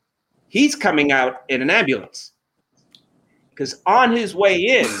 He's coming out in an ambulance. Because on his way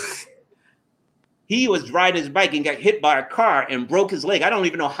in, he was riding his bike and got hit by a car and broke his leg. I don't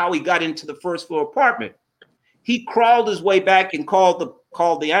even know how he got into the first floor apartment. He crawled his way back and called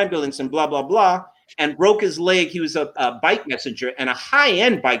the ambulance and blah, blah, blah, and broke his leg. He was a bike messenger, and a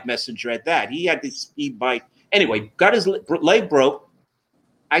high-end bike messenger at that. He had this speed bike. Anyway, got his leg broke.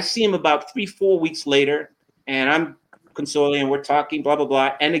 I see him about 3-4 weeks later, and I'm consoling, and we're talking, blah, blah,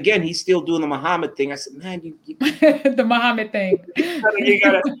 blah. And again, he's still doing the Muhammad thing. I said, man, you the Muhammad thing.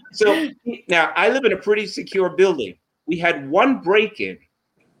 So now I live in a pretty secure building. We had one break-in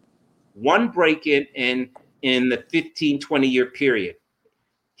in the 15-20 year period.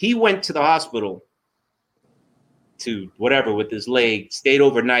 He went to the hospital to whatever with his leg, stayed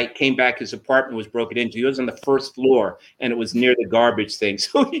overnight, came back, his apartment was broken into. He was on the first floor and it was near the garbage thing.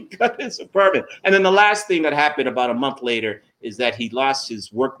 So he got his apartment. And then the last thing that happened about a month later is that he lost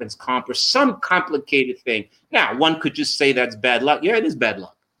his workman's comp or some complicated thing. Now, one could just say that's bad luck. Yeah, it is bad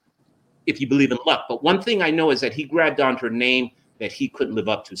luck if you believe in luck. But one thing I know is that he grabbed onto a name that he couldn't live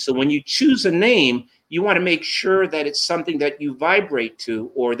up to. So when you choose a name, you want to make sure that it's something that you vibrate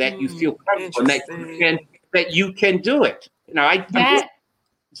to or that you feel comfortable and that you can do it.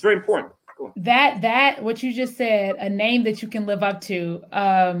 It's very important. Cool. That what you just said, a name that you can live up to,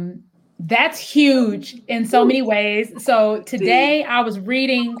 that's huge in so many ways. So today I was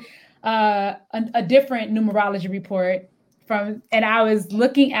reading a different numerology report and I was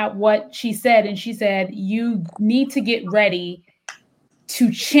looking at what she said, and she said, you need to get ready to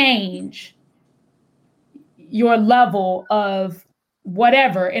change your level of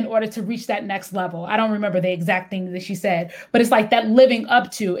whatever in order to reach that next level. I don't remember the exact thing that she said, but it's like that living up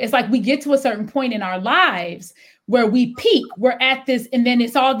to, it's like we get to a certain point in our lives where we peak, we're at this, and then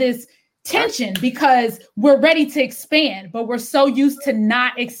it's all this tension because we're ready to expand, but we're so used to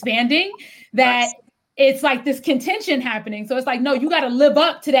not expanding that it's like this contention happening. So it's like, no, you got to live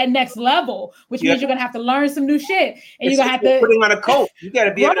up to that next level, which means you're going to have to learn some new shit. And you're going to have to putting on a coat. You got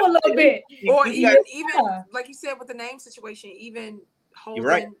to be grow a little bit. Or even like you said with the name situation, even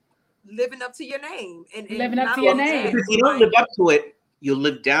holding, living up to your name. And living up to your name. If you don't live up to it, you'll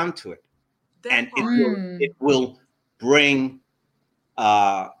live down to it. And it will bring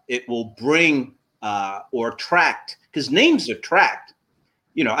or attract, because names attract.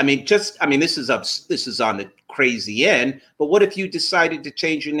 This is on the crazy end, but what if you decided to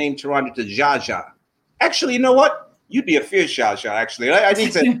change your name, Toronto, to Jaja? Actually, you know what? You'd be a fierce Jaja, actually. I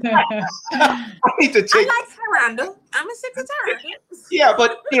need to take. I like Toronto. I'm a secretary. Yeah,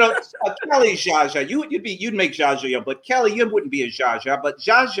 but Kelly Jaja, you'd make Jaja, but Kelly, you wouldn't be a Jaja. But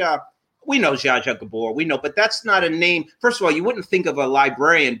Jaja, we know Zsa Zsa Gabor, we know, but that's not a name. First of all, you wouldn't think of a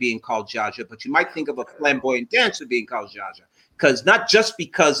librarian being called Zsa Zsa, but you might think of a flamboyant dancer being called Zsa Zsa. Because not just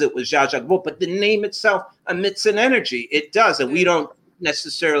because it was Zsa Zsa Gabor, but the name itself emits an energy. It does, and we don't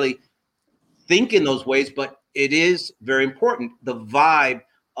necessarily think in those ways, but it is very important, the vibe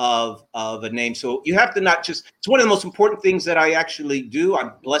of a name. So you have to not just, it's one of the most important things that I actually do.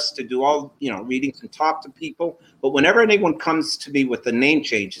 I'm blessed to do all, readings and talk to people. But whenever anyone comes to me with a name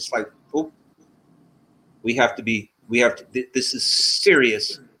change, it's like, oh, this is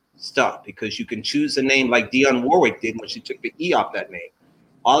serious stuff, because you can choose a name like Dionne Warwick did when she took the E off that name.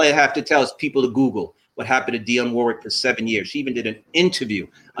 All I have to tell is people to Google what happened to Dionne Warwick for 7 years. She even did an interview.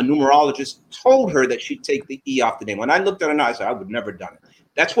 A numerologist told her that she'd take the E off the name. When I looked at her, I said, I would never have done it.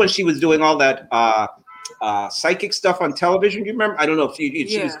 That's when she was doing all that psychic stuff on television. You remember? I don't know if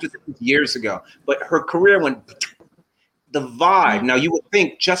she was just years ago, but her career went, the vibe. Now you would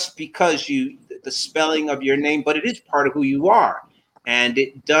think just because the spelling of your name, but it is part of who you are. And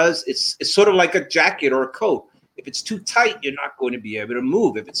it's sort of like a jacket or a coat. If it's too tight, you're not going to be able to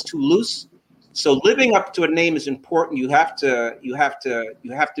move. If it's too loose. So living up to a name is important. You have to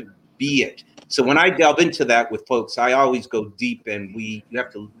be it. So when I delve into that with folks, I always go deep, and you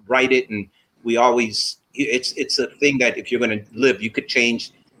have to write it. And it's a thing that if you're going to live, you could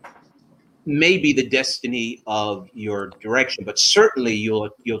change maybe the destiny of your direction, but certainly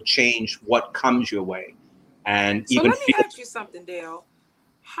you'll change what comes your way. And so let me ask you something, Dale.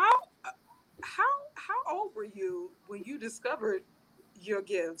 How old were you when you discovered your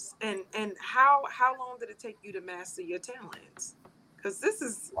gifts, and how long did it take you to master your talents? Because this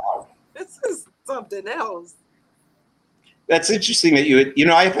is something else. That's interesting that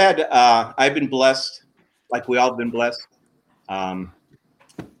I've been blessed, like we all have been blessed. I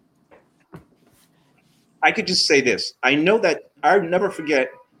could just say this. I know that I'll never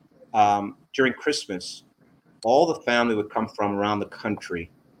forget during Christmas, all the family would come from around the country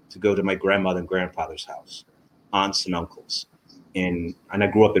to go to my grandmother and grandfather's house, aunts and uncles. And I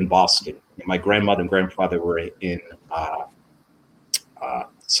grew up in Boston. And my grandmother and grandfather were in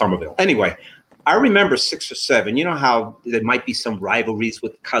Somerville. Anyway, I remember 6 or 7. You know how there might be some rivalries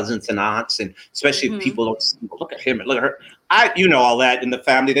with cousins and aunts, and especially if people don't look at him and look at her. All that in the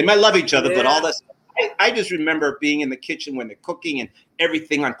family. They might love each other, but all this. I just remember being in the kitchen when they're cooking and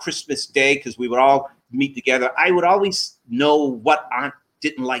everything on Christmas Day, because we would all meet together. I would always know what aunt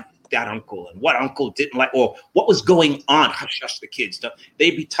didn't like that uncle and what uncle didn't like, or what was going on. Hush, the kids.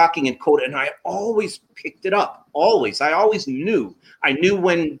 They'd be talking in code, and I always picked it up. Always. I always knew. I knew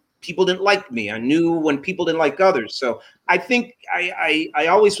when people didn't like me. I knew when people didn't like others. So I think I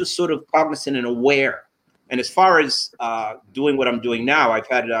always was sort of cognizant and aware. And as far as doing what I'm doing now,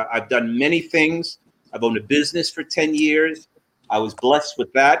 I've done many things. I've owned a business for 10 years. I was blessed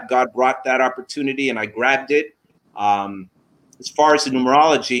with that. God brought that opportunity, and I grabbed it. As far as the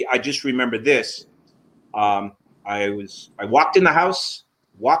numerology, I just remember this. I walked in the house,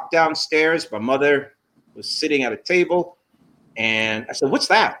 walked downstairs. My mother was sitting at a table, and I said, "What's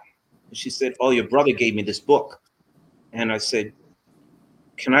that?" And she said, "Oh, your brother gave me this book." And I said,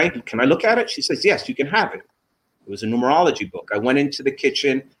 Can I look at it? She says, "Yes, you can have it." It was a numerology book. I went into the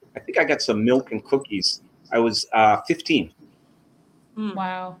kitchen. I think I got some milk and cookies. I was 15.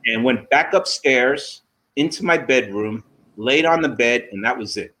 Wow. And went back upstairs into my bedroom, laid on the bed, and that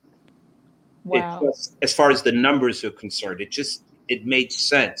was it. Wow. As far as the numbers are concerned, it made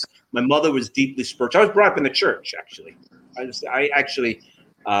sense. My mother was deeply spiritual. I was brought up in the church, actually.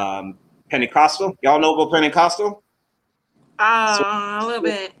 Pentecostal. Y'all know about Pentecostal? A little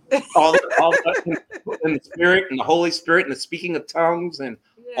bit. all in the Spirit and the Holy Spirit and the speaking of tongues and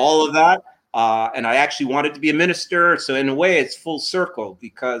all of that. And I actually wanted to be a minister. So in a way, it's full circle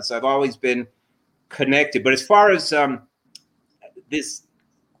because I've always been connected. But as far as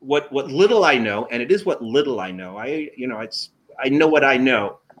what little I know, and it is what little I know, I know what I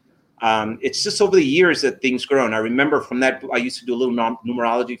know. It's just over the years that things grow. And I remember from that, I used to do a little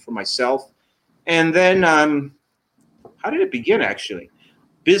numerology for myself. And then how did it begin, actually?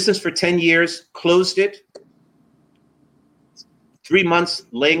 Business for 10 years, closed it. 3 months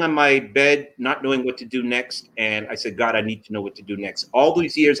laying on my bed, not knowing what to do next. And I said, God, I need to know what to do next. All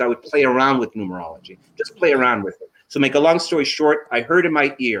these years, I would play around with numerology, just play around with it. So make a long story short, I heard in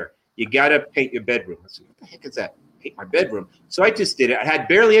my ear, you got to paint your bedroom. I said, what the heck is that? Paint my bedroom. So I just did it. I had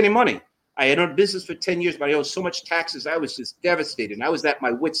barely any money. I had owned business for 10 years, but I owed so much taxes. I was just devastated. I was at my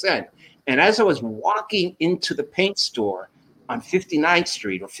wit's end. And as I was walking into the paint store on 59th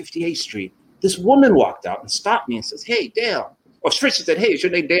Street or 58th Street, this woman walked out and stopped me and says, "Hey, Dale." Or first she said, "Hey, is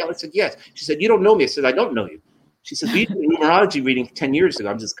your name Dale?" I said, "Yes." She said, "You don't know me." I said, "I don't know you." She says, we did a numerology reading 10 years ago.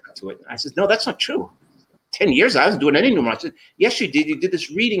 I'm just got to it. I said, no, that's not true. 10 years, I wasn't doing any numerology. I said, yes, you did. You did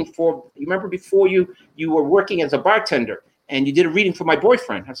this reading for, you remember before you were working as a bartender and you did a reading for my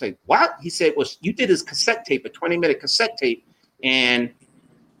boyfriend. I was like, what? He said, well, you did his cassette tape, a 20-minute cassette tape. And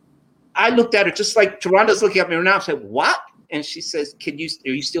I looked at her just like Taronda's looking at me right now. I said, what? And she says, are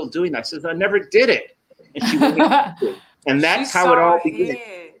you still doing that? I said, I never did it. And she went, and that's how it all began.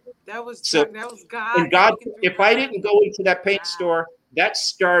 That was God. And God, if I didn't go into that paint store, that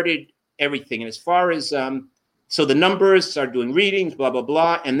started everything. And as far as, so the numbers, started doing readings, blah, blah,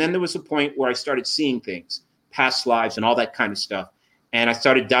 blah. And then there was a point where I started seeing things, past lives and all that kind of stuff. And I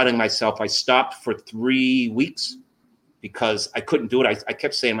started doubting myself. I stopped for 3 weeks because I couldn't do it. I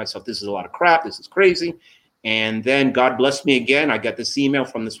kept saying to myself, this is a lot of crap. This is crazy. And then God blessed me again. I got this email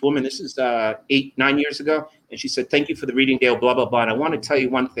from this woman. This is 9 years ago. And she said, thank you for the reading, Dale, blah, blah, blah. And I want to tell you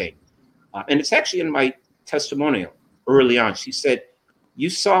one thing. And it's actually in my testimonial early on. She said, you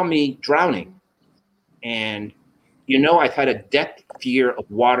saw me drowning. And, you know, I've had a depth fear of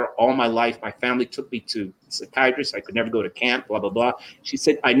water all my life. My family took me to psychiatrists. I could never go to camp, blah, blah, blah. She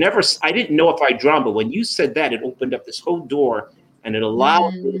said, I didn't know if I drowned. But when you said that, it opened up this whole door and it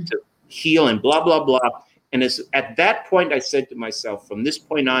allowed me to heal and blah, blah, blah. And at that point, I said to myself, from this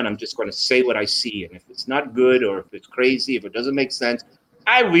point on, I'm just going to say what I see. And if it's not good or if it's crazy, if it doesn't make sense,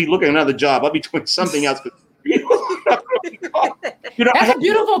 I will be looking at another job. I'll be doing something else. That's a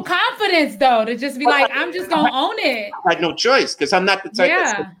beautiful confidence, though, to just be like, I'm just going to own it. I had no choice because I'm not the type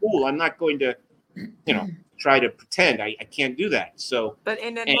that's so cool. I'm not going to, try to pretend. I can't do that. So, but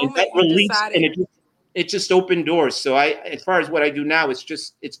in that moment, that release, and it just opened doors. So as far as what I do now,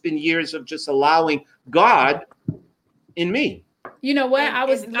 it's been years of just allowing God in me. You know what? I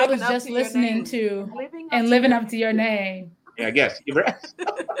was just listening to living up to your name. Yeah, I guess.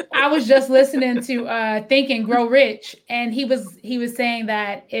 I was just listening to Think and Grow Rich, and he was saying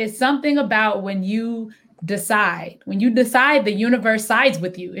that it's something about when you decide, the universe sides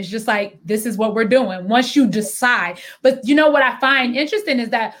with you. It's just like, this is what we're doing once you decide. But you know what I find interesting is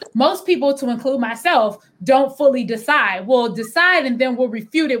that most people, to include myself, don't fully decide. We'll decide and then we'll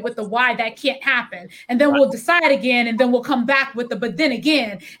refute it with the why that can't happen. And then we'll decide again and then we'll come back with the but then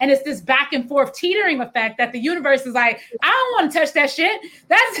again. And it's this back and forth teetering effect that the universe is like, I don't want to touch that shit.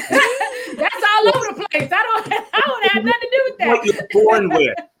 That's all over the place. I don't have nothing to do with that. What you're born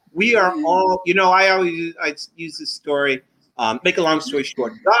with. We are all, I use this story, make a long story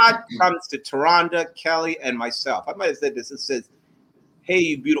short. God comes to Taronda, Kelly, and myself. I might have said this. It says, hey,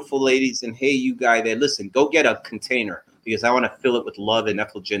 you beautiful ladies, and hey, you guy there, listen, go get a container because I want to fill it with love and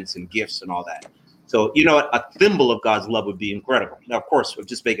effulgence and gifts and all that. So, a thimble of God's love would be incredible. Now, of course, we'll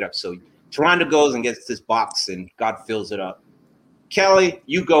just make it up. So Taronda goes and gets this box and God fills it up. Kelly,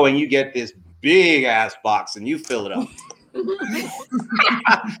 you go and you get this big ass box and you fill it up.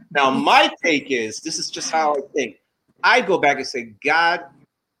 Now, my take is, this is just how I think. I go back and say, God,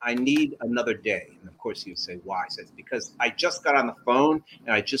 I need another day. And of course, you say, why? I said, because I just got on the phone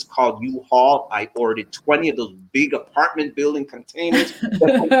and I just called U-Haul. I ordered 20 of those big apartment building containers.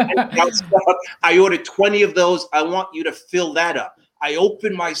 I ordered 20 of those. I want you to fill that up. I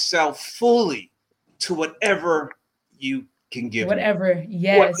open myself fully to whatever you can give me.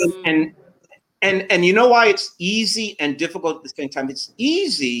 Yes. And you know why it's easy and difficult at the same time? It's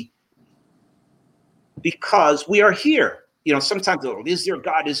easy because we are here. Sometimes, is there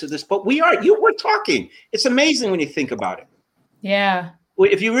God? Is there this? But we're talking. It's amazing when you think about it. Yeah.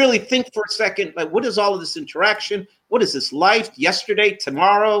 If you really think for a second, like, what is all of this interaction? What is this life? Yesterday,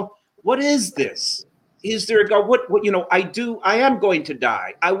 tomorrow? What is this? Is there a God? What I am going to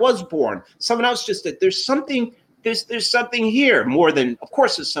die. I was born. Someone else just did. There's something. There's something here more than, of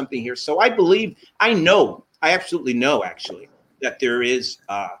course, there's something here. So I absolutely know, actually, that there is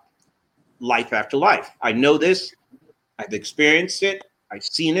life after life. I know this. I've experienced it. I've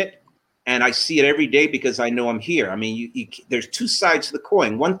seen it. And I see it every day because I know I'm here. I mean, there's two sides to the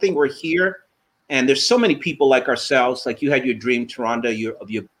coin. One thing, we're here, and there's so many people like ourselves, like you had your dream, Taronda, of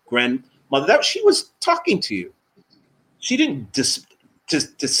your grandmother. That she was talking to you. She didn't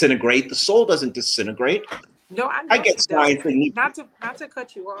disintegrate. The soul doesn't disintegrate. No, I get signs. Not to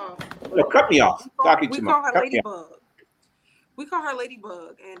cut you off. No, cut me off. We call her Ladybug. We call her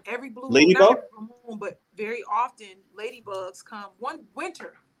Ladybug, and every blue moon, but very often ladybugs come. One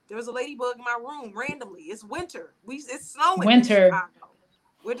winter, there was a ladybug in my room randomly. It's winter. It's snowing. Winter. In Chicago.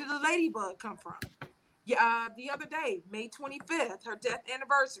 Where did the ladybug come from? Yeah, the other day, May 25th, her death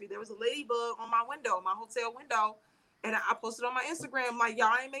anniversary, there was a ladybug on my window, my hotel window. And I posted on my Instagram, like,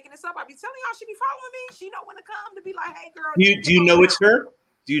 y'all ain't making this up. I be telling y'all she be following me. She know when to come to be like, hey, girl. Do you know it's her?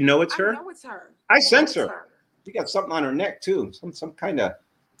 Do you know it's her? I know it's her. I sense her. She got something on her neck too. Some kind of.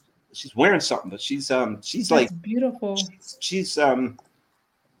 She's wearing something, but she's That's like beautiful. She's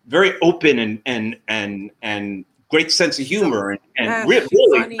very open and great sense of humor and really.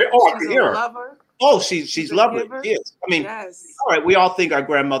 Oh, I can hear her. Oh, she's lovely. She is. I mean, all right, we all think our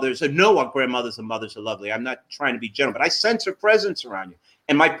grandmothers, or know our grandmothers and mothers are lovely. I'm not trying to be general, but I sense her presence around you.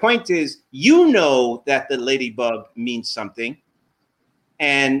 And my point is, you know that the ladybug means something.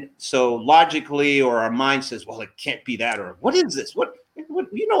 And so logically, or our mind says, well, it can't be that, or what is this? What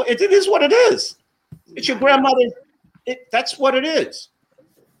you know, it is what it is. It's your grandmother. That's what it is.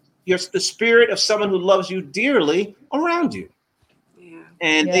 You're the spirit of someone who loves you dearly around you.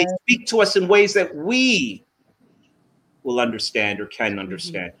 And they speak to us in ways that we will understand or can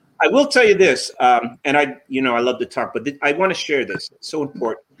understand. I will tell you this, and I love to talk, but I want to share this. It's so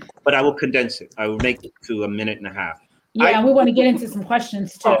important, but I will condense it. I will make it to a minute and a half. Yeah, we want to get into some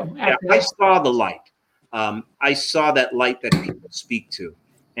questions too. I saw the light. I saw that light that people speak to,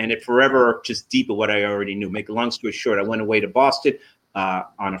 and it forever just deepened what I already knew. Make a long story short, I went away to Boston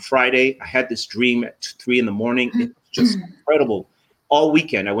on a Friday. I had this dream at 3 a.m. It was just incredible. All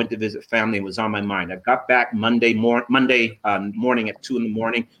weekend, I went to visit family. It was on my mind. I got back Monday morning at 2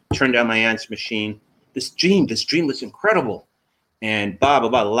 a.m. Turned on my answer machine. This dream was incredible. And Bob,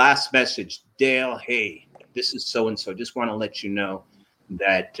 about the last message, Dale, hey, this is so and so. Just want to let you know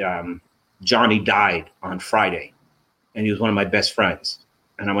that Johnny died on Friday, and he was one of my best friends.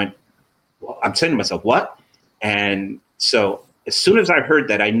 And I went, well, I'm saying to myself, what? And so as soon as I heard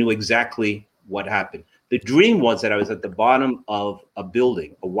that, I knew exactly what happened. The dream was that I was at the bottom of a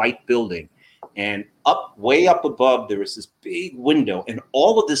building, a white building, and way up above, there was this big window, and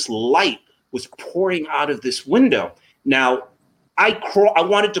all of this light was pouring out of this window. Now, I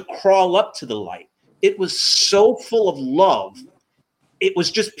wanted to crawl up to the light. It was so full of love. It was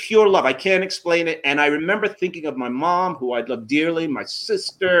just pure love. I can't explain it. And I remember thinking of my mom, who I love dearly, my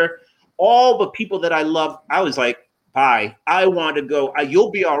sister, all the people that I love. I was like, bye. I want to go.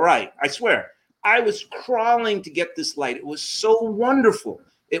 You'll be all right. I swear. I was crawling to get this light. It was so wonderful.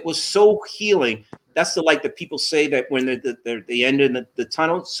 It was so healing. That's the light that people say that when they're at the end of the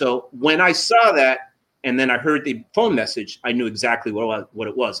tunnel. So when I saw that, and then I heard the phone message, I knew exactly what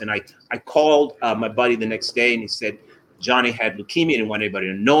it was. And I called my buddy the next day, and he said Johnny had leukemia. Didn't want anybody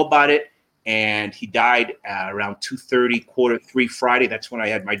to know about it. And he died around 2:30, 2:45 Friday. That's when I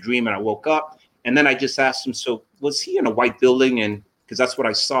had my dream, and I woke up. And then I just asked him, so was he in a white building? And because that's what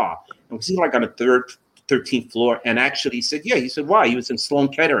I saw. And was he like on a 13th floor? And actually he said, yeah. He said, why? He was in Sloan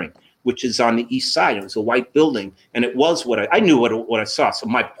Kettering, which is on the east side. It was a white building. And it was what I knew what I saw. So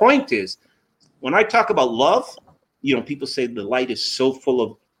my point is, when I talk about love, people say the light is so full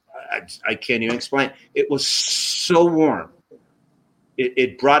of, I can't even explain. It was so warm.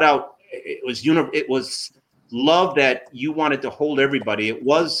 It brought out, it was love that you wanted to hold everybody.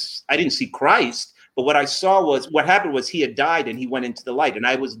 I didn't see Christ, but what I saw was, what happened was he had died and he went into the light, and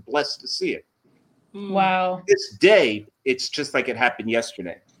I was blessed to see it. Wow. This day, it's just like it happened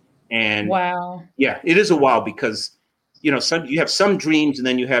yesterday. And wow. Yeah, it is a wow, because, you have some dreams and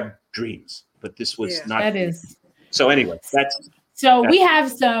then you have dreams, but this was not. That is. So anyway, we have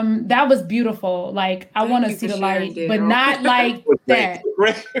some, that was beautiful. Like, I want to see the light, but not like that.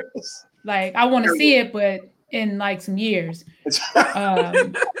 Like, I want to see it, but in like some years, like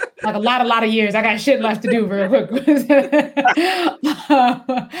a lot of years. I got shit left to do real quick.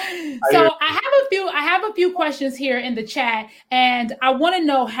 So I have a few questions here in the chat, and I want to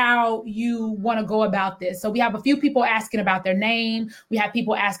know how you want to go about this. So we have a few people asking about their name. We have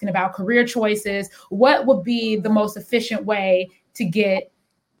people asking about career choices. What would be the most efficient way to get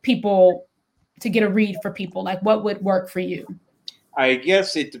a read for people? Like, what would work for you? I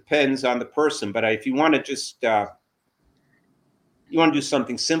guess it depends on the person, but if you want to just, you want to do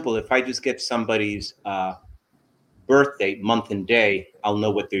something simple. If I just get somebody's birthday, month and day, I'll know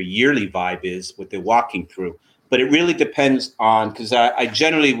what their yearly vibe is, what they're walking through. But it really depends on, because I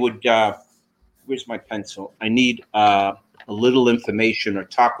generally would, where's my pencil? I need a little information or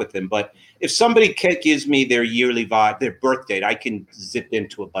talk with them. But if somebody gives me their yearly vibe, their birth date, I can zip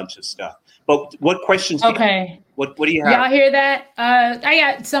into a bunch of stuff. But what questions? Okay. What do you have? Y'all hear that? I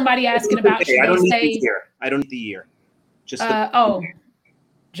got somebody asking about. I don't need the year. I don't need the year. Just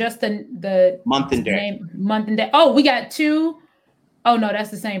just the month and day. Month and day. Oh, we got two. Oh no, that's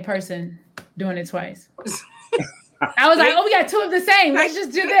the same person doing it twice. I was like, we got two of the same. Let's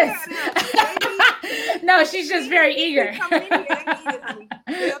just do this. No, she's just very eager.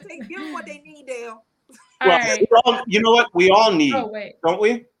 They'll give them what they need, Dale. Well, right. You know what? We all need, don't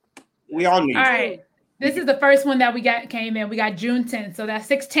we? We all need. All right. This is the first one that came in. We got June 10th. So that's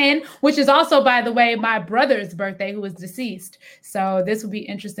 6/10, which is also, by the way, my brother's birthday, who is deceased. So this will be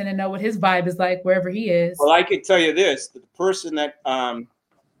interesting to know what his vibe is like wherever he is. Well, I can tell you this: the person that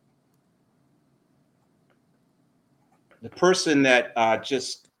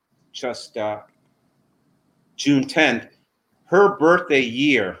just June 10th,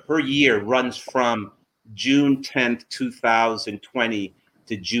 her year runs from June 10th, 2020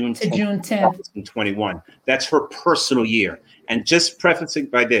 to June 10th, 2021. That's her personal year. And just prefacing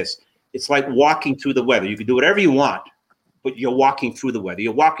by this, it's like walking through the weather. You can do whatever you want, but you're walking through the weather.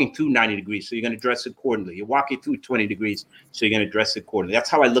 You're walking through 90 degrees, so you're going to dress accordingly. You're walking through 20 degrees, so you're going to dress accordingly. That's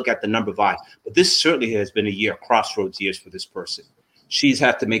how I look at the number of eyes. But this certainly has been a year, crossroads years for this person. She's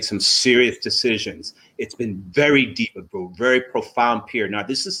had to make some serious decisions. It's been very deep, very profound period. Now,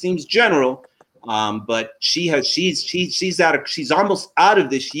 seems general, but she's almost out of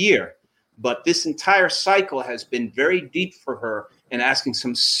this year. But this entire cycle has been very deep for her and asking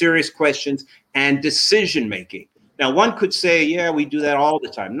some serious questions and decision making. Now, one could say, yeah, we do that all the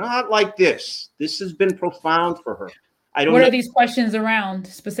time. Not like this. This has been profound for her. What are these questions around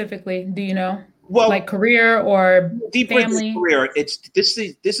specifically? Do you know? Well, like career or deeper family? Career. This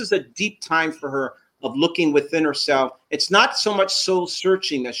is a deep time for her of looking within herself. It's not so much soul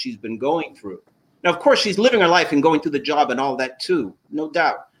searching that she's been going through. Now, of course, she's living her life and going through the job and all that too, no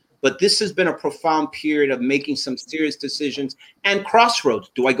doubt. But this has been a profound period of making some serious decisions and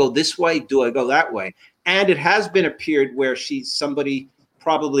crossroads. Do I go this way? Do I go that way? And it has been a period where she's somebody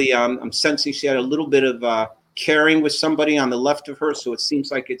probably, I'm sensing she had a little bit of caring with somebody on the left of her. So it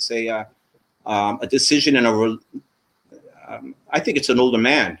seems like it's a decision and I think it's an older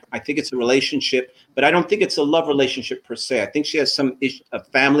man. I think it's a relationship, but I don't think it's a love relationship per se. I think she has a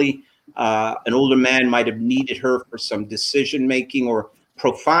family. An older man might have needed her for some decision making or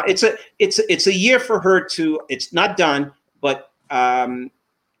profound. It's a year for her to. It's not done, but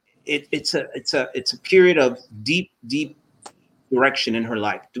it's a period of deep direction in her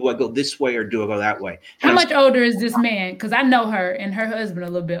life. Do I go this way or do I go that way? How much older is this man? Because I know her and her husband a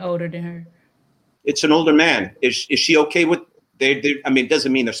little bit older than her. It's an older man. Is she okay with? I mean, it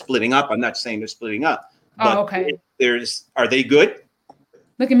doesn't mean they're splitting up. I'm not saying they're splitting up. But oh, okay. Are they good?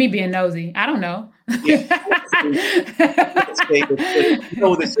 Look at me being nosy. I don't know. Yeah.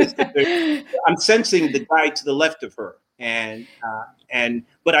 I'm sensing the guy to the left of her,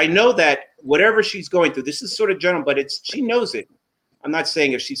 but I know that whatever she's going through, this is sort of general, but she knows it. I'm not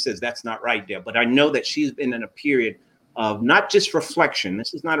saying if she says that's not right, Dale, but I know that she's been in a period of not just reflection.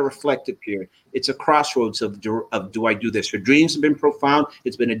 This is not a reflective period. It's a crossroads of do I do this? Her dreams have been profound.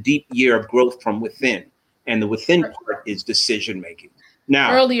 It's been a deep year of growth from within, and the within part is decision making.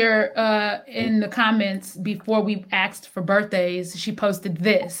 Now, earlier in the comments before we asked for birthdays, she posted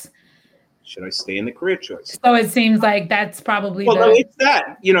this. Should I stay in the career choice? So it seems like that's probably no, it's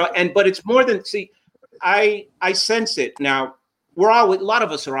that, but it's more than, see, I sense it. Now, a lot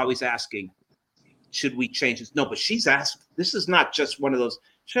of us are always asking, should we change this? No, but she's asked, this is not just one of those,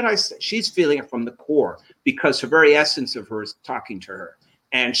 she's feeling it from the core because the very essence of her is talking to her.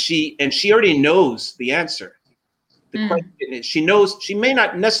 And she already knows the answer. The question is, she may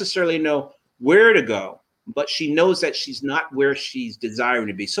not necessarily know where to go, but she knows that she's not where she's desiring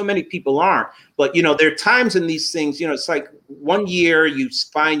to be. So many people aren't, but there are times in these things, it's like 1 year you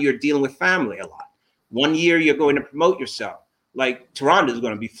find you're dealing with family a lot. 1 year you're going to promote yourself. Like Toronto is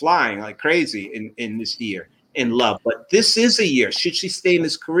going to be flying like crazy in this year in love. But this is a year. Should she stay in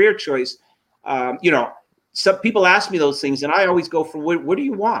this career choice? Some people ask me those things, and I always go for what do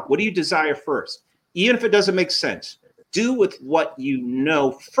you want? What do you desire first? Even if it doesn't make sense, do with what you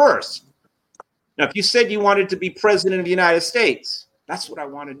know first. Now, if you said you wanted to be president of the United States, that's what I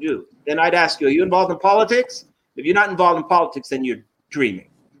want to do. Then I'd ask you, are you involved in politics? If you're not involved in politics, then you're dreaming.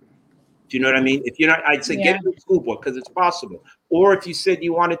 Do you know what I mean? If you're not, I'd say get into the school board because it's possible. Or if you said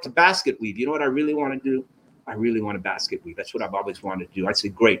you wanted to basket weave, you know what I really want to do? I really want to basket weave. That's what I've always wanted to do. I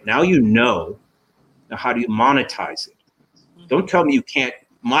said, great. Now you know. Now how do you monetize it? Don't tell me you can't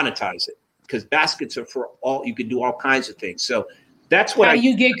monetize it because baskets are for all. You can do all kinds of things. So that's what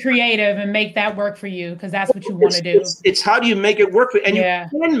you get creative and make that work for you because that's what you want to do. It's how do you make it work for you? And you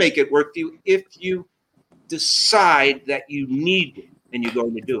can make it work for you if you decide that you need it and you're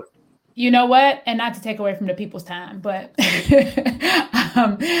going to do it. You know what? And not to take away from the people's time, but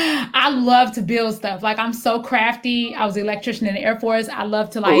I love to build stuff. Like I'm so crafty. I was an electrician in the Air Force. I love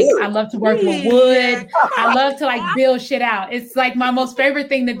to I love to work with wood. I love to build shit out. It's like my most favorite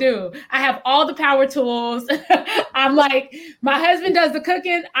thing to do. I have all the power tools. I'm like, my husband does the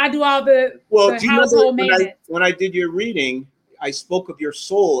cooking. I do all the household maintenance. When I did your reading, I spoke of your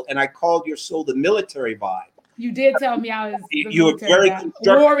soul, and I called your soul the military vibe. You did tell me I was you were very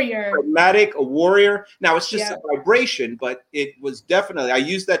warrior, pragmatic, a warrior. Now it's just a vibration, but it was definitely, I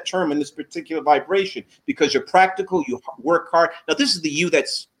use that term in this particular vibration because you're practical, you work hard. Now this is the you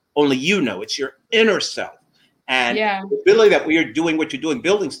that's only you know. It's your inner self. And the ability that we are doing what you're doing,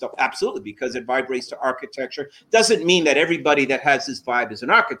 building stuff, absolutely, because it vibrates to architecture. Doesn't mean that everybody that has this vibe is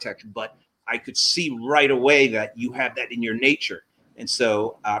an architect, but I could see right away that you have that in your nature. And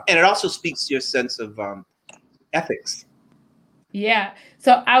so, and it also speaks to your sense of ethics. Yeah.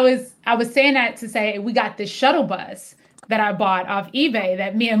 So I was saying that to say we got this shuttle bus that I bought off eBay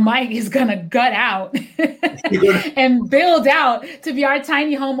that me and Mike is gonna gut out and build out to be our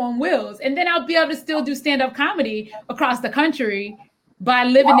tiny home on wheels. And then I'll be able to still do stand-up comedy across the country by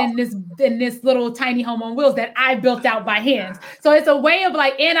living in this little tiny home on wheels that I built out by hands. So it's a way of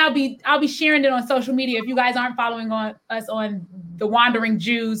like, and I'll be sharing it on social media. If you guys aren't following us on The Wandering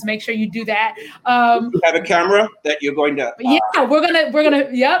Jews, make sure you do that. You have a camera that you're going to we're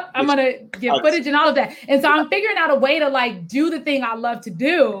gonna I'm gonna get footage and all of that. And so I'm figuring out a way to like do the thing I love to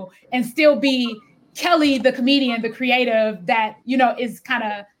do and still be Kelly the comedian, the creative that is kind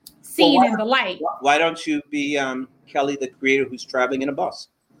of seen in the light. Why don't you be Kelly the creator who's traveling in a bus?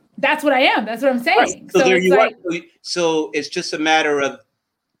 That's what I am. That's what I'm saying. Right. So there you are. So it's just a matter of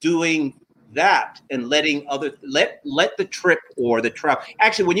doing that and letting let the trip or the travel.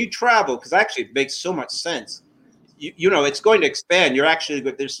 Actually, when you travel, because actually it makes so much sense. You know, it's going to expand. You're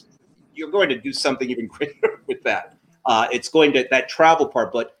going to do something even greater with that. It's going to that travel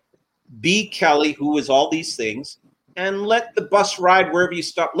part, but be Kelly, who is all these things, and let the bus ride wherever you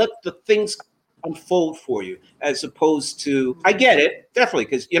stop. Let the things unfold for you, as opposed to, I get it, definitely,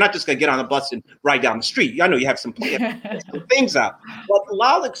 because you're not just going to get on a bus and ride down the street. I know you have some things out, but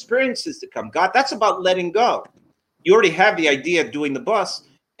allow the experiences to come. God, that's about letting go. You already have the idea of doing the bus,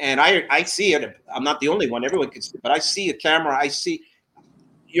 and I see it. I'm not the only one. Everyone can see it, but I see a camera. I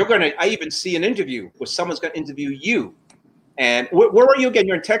even see an interview where someone's going to interview you. And where are you again?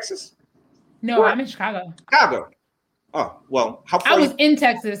 You're in Texas? No, I'm in Chicago. Chicago. Oh, well, how far? I was in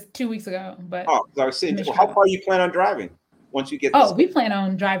Texas 2 weeks ago, but I was saying, how far you plan on driving once you get this? We plan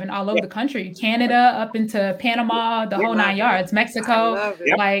on driving all over the country, Canada, up into Panama, the whole 9 yards, Mexico.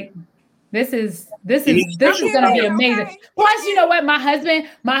 Like this is going to be amazing. Plus, you know what? My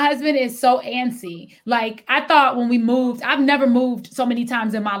husband is so antsy. Like I thought when we moved, I've never moved so many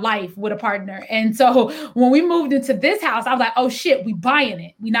times in my life with a partner. And so when we moved into this house, I was like, oh shit, we buying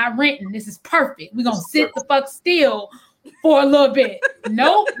it. We not renting. This is perfect. We're going to sit the fuck still for a little bit.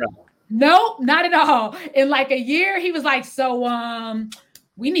 Nope, not at all. In like a year, he was like, so,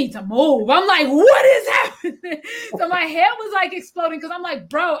 we need to move. I'm like, what is happening? So my head was like exploding because I'm like,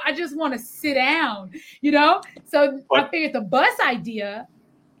 bro, I just want to sit down, So I figured the bus idea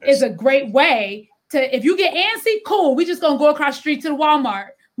is a great way to, if you get antsy, cool. We just going to go across the street to the Walmart.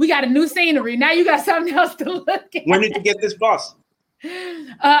 We got a new scenery. Now you got something else to look at. When did you get this bus?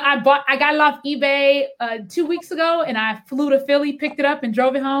 I got it off eBay 2 weeks ago and I flew to Philly, picked it up and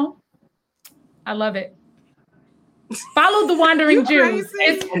drove it home. I love it. Follow The Wandering Jews.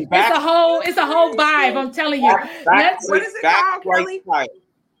 It's a whole vibe. I'm telling you. What is it called, Kelly?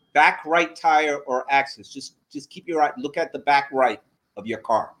 Back right tire or axis. Just keep your eye. Look at the back right of your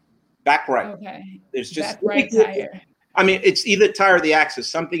car. Back right. Okay. There's just back right tire. I mean, it's either tire or the axis.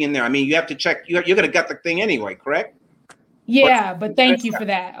 Something in there. I mean, you have to check. You're going to gut the thing anyway, correct? Yeah, but thank you for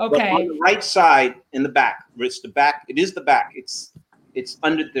that. Okay. But on the right side in the back, it's the back. It is the back. It's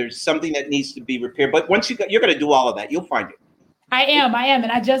under, there's something that needs to be repaired. But once you're going to do all of that, you'll find it. I am. And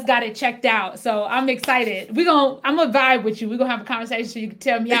I just got it checked out. So I'm excited. I'm going to vibe with you. We're going to have a conversation so you can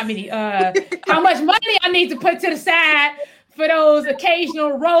tell me how much money I need to put to the side for those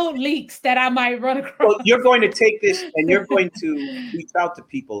occasional road leaks that I might run across. Well, you're going to take this and you're going to reach out to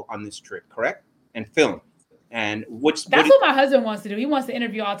people on this trip, correct? And film. And that's what my husband wants to do. He wants to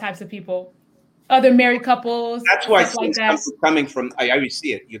interview all types of people. Other married couples. That's why it's coming from. I already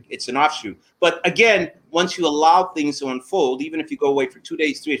see it. It's an offshoot. But again, once you allow things to unfold, even if you go away for 2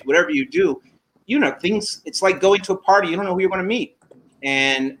 days, 3 days, whatever you do, things. It's like going to a party. You don't know who you're going to meet,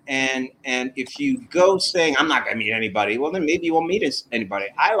 and if you go saying I'm not going to meet anybody, well then maybe you won't meet anybody.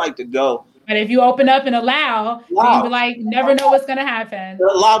 I like to go. But if you open up and allow, you like never know what's going to happen.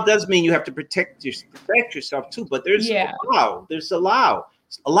 Allow does mean you have to protect yourself too. But there's allow. There's allow.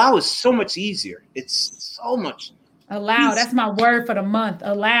 Allow is so much easier. It's so much. Allow. Easier. That's my word for the month.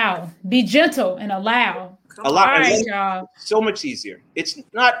 Allow. Be gentle and allow. Allow. All right, y'all. So much easier. It's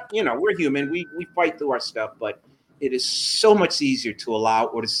not, we're human. We fight through our stuff, but it is so much easier to allow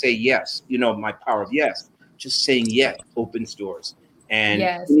or to say yes. My power of yes. just saying yes opens doors, and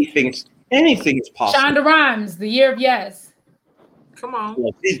Yes. anything is possible. Shonda Rhimes, the year of yes. Come on.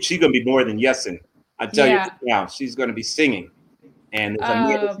 Well, she's going to be more than yesing. I tell you now, she's going to be singing, and there's a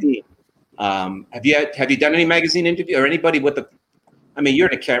magazine. Have you done any magazine interview or anybody with the? I mean, you're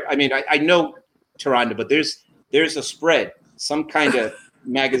in a character. I mean, I know Taronda, but there's a spread, some kind of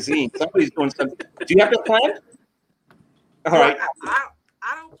magazine. Somebody's doing something. Do you have that plan? All right.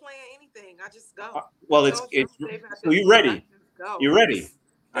 I don't plan anything. I just go. Well, it's so you ready? You're ready.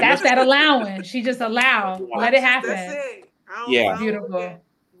 That's that allowing. She just allow. Let it happen. That's it. Yeah. Beautiful.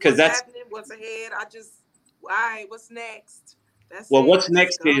 Because that's happening, what's ahead. All right, what's next? What's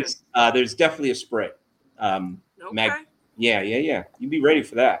next is there's definitely a spread. Okay. Yeah. You be ready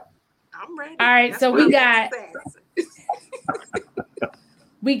for that. I'm ready. All right, so we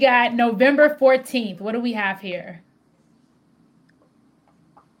got November 14th. What do we have here?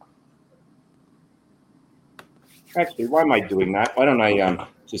 Actually, why am I doing that? Why don't I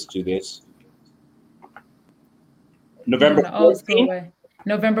just do this? November 14th?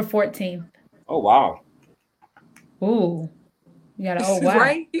 November 14th. Oh, wow. Ooh. You got oh, wow.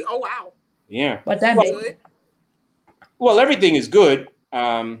 Right? Oh, wow. Yeah. What that mean? Well, everything is good.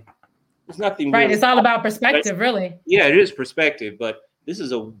 There's nothing. Right. Really, it's all about perspective, really. Yeah, it is perspective. But this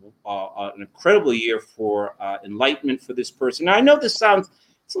is an incredible year for enlightenment for this person. Now, I know this sounds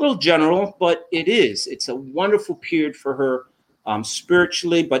it's a little general, but it is. It's a wonderful period for her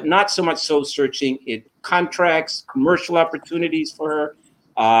spiritually, but not so much soul searching. It contracts, commercial opportunities for her.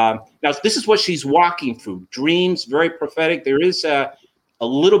 Now, this is what she's walking through. Dreams, very prophetic. There is a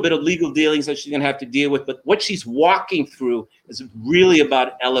little bit of legal dealings that she's going to have to deal with, but what she's walking through is really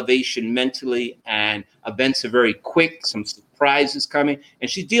about elevation mentally, and events are very quick. Some surprises coming, and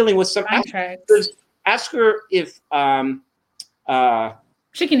she's dealing with some contracts. Ask her if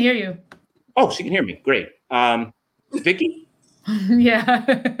she can hear you. Oh, she can hear me. Great. Vicky? Yeah.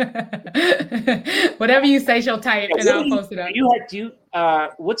 Whatever you say, she'll type and I'll post it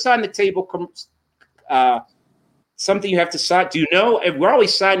up. What's on the table? Something you have to sign? Do you know? We're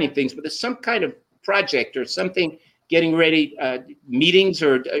always signing things, but there's some kind of project or something getting ready, meetings,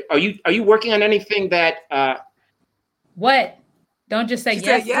 or are you working on anything that? What? Don't just say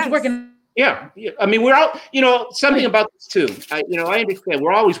yes. Yes. Working. Yeah. I mean, we're all, something about this too. I understand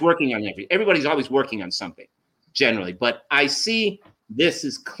we're always working on everybody's always working on something generally, but I see this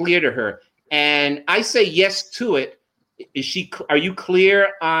is clear to her and I say yes to it. Are you clear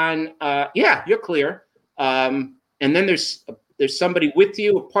on, yeah, you're clear. And then there's somebody with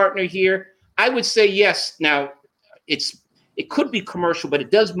you, a partner here. I would say yes. Now it could be commercial, but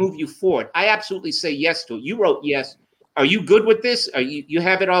it does move you forward. I absolutely say yes to it. You wrote yes. Are you good with this? Are you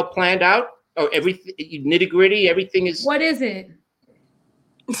have it all planned out? Or everything nitty gritty? Everything is. What is it?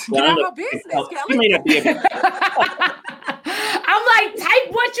 Well, you know business, Kelly. You may not be able I'm like,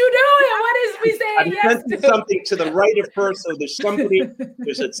 type what you doing. What is we saying? I'm yes sensing to? something to the right of her. So there's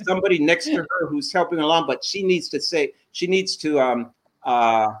somebody next to her who's helping along, but she needs to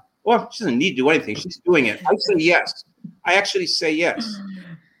well, she doesn't need to do anything. She's doing it. I say yes. I actually say yes.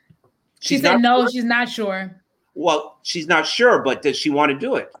 She said no, she's not sure. Well, she's not sure, but does she want to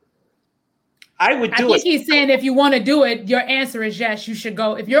do it? I would do it. I think he's saying if you want to do it, your answer is yes, you should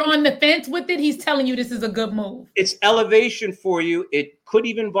go. If you're on the fence with it, he's telling you this is a good move. It's elevation for you. It could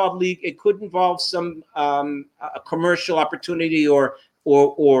even involve it could involve some a commercial opportunity or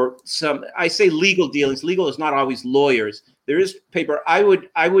some, I say legal dealings. Legal is not always lawyers. There is paper. I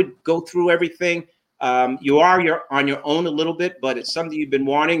would go through everything. You're on your own a little bit, but it's something you've been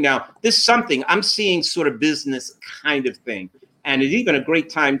wanting. Now, this is something I'm seeing sort of business kind of thing. And it's even a great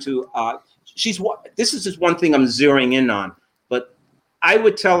time to, this is just one thing I'm zeroing in on, but I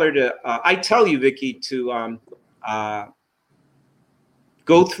would tell her to, I tell you, Vicky, to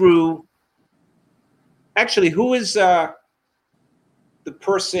go through, actually, who is the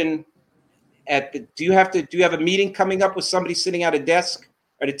person do you have a meeting coming up with somebody sitting at a desk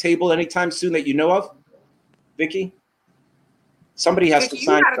at a table anytime soon that you know of, Vicky? Somebody has Vicky, to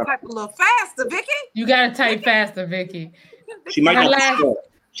sign. You gotta type a little faster, Vicky. You gotta type faster, Vicky. She might not.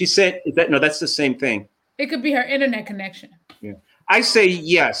 She said that. No, that's the same thing. It could be her internet connection. Yeah, I say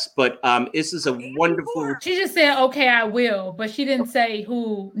yes, but this is a wonderful. She just said, "Okay, I will," but she didn't say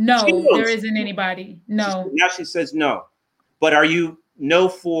who. No, there isn't anybody. No. Now she says no, but are you no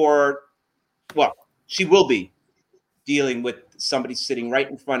for? Well, she will be dealing with somebody sitting right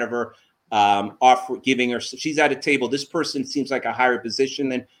in front of her, giving her. She's at a table. This person seems like a higher position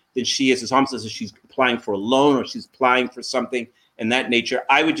than she is. It's almost as if she's applying for a loan or she's applying for something in that nature.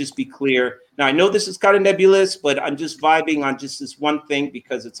 I would just be clear. Now, I know this is kind of nebulous, but I'm just vibing on just this one thing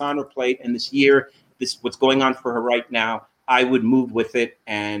because it's on her plate. And this year this what's going on for her right now, I would move with it.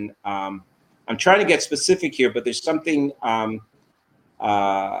 And I'm trying to get specific here, but there's something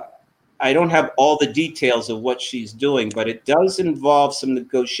I don't have all the details of what she's doing, but it does involve some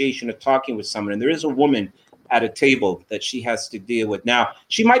negotiation or talking with someone. And there is a woman at a table that she has to deal with. Now,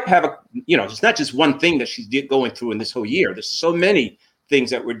 she might have it's not just one thing that she's going through in this whole year. There's so many things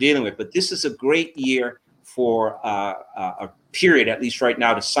that we're dealing with, but this is a great year for a period, at least right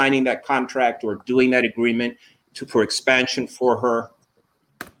now, to signing that contract or doing that agreement for expansion for her.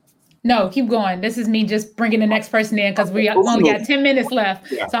 No, keep going. This is me just bringing the next person in because we only got 10 minutes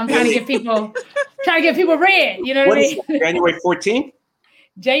left. Yeah. So I'm trying to get people read. You know what I mean? January 14th?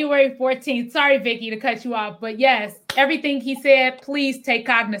 January 14th. Sorry, Vicky, to cut you off. But yes, everything he said, please take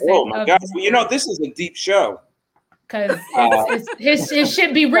cognizance. Oh, my God. Well, this is a deep show. Because it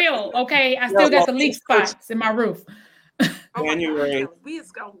should be real, okay? I still got the leak spots in my roof. January.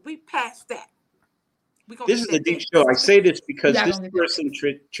 We passed that. This is a deep show. I say this because this person,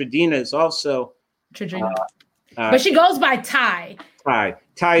 Tradina, is also... but she goes by Ty.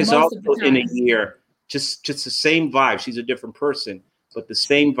 Ty is also in a year, just the same vibe. She's a different person, but the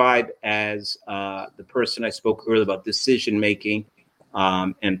same vibe as the person I spoke earlier about decision-making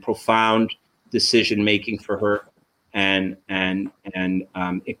and profound decision-making for her. And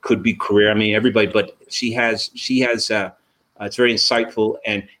it could be career. I mean, everybody, but she has it's very insightful.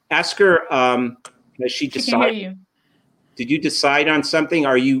 And ask her, has she decided? Did you decide on something?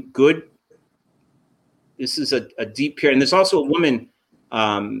 Are you good? This is a deep here. And there's also a woman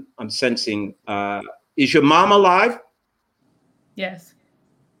I'm sensing. Is your mom alive? Yes.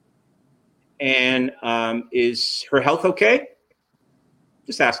 And is her health okay?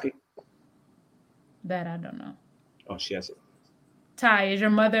 Just asking. That I don't know. Oh, she has it. Ty, is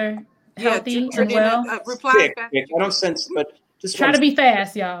your mother healthy and well? Reply. I don't sense, but just try to be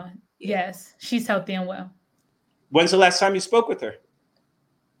fast, y'all. Yes, she's healthy and well. When's the last time you spoke with her?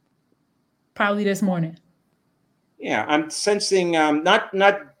 Probably this morning. Yeah, I'm sensing not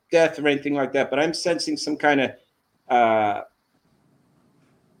death or anything like that, but I'm sensing some kind of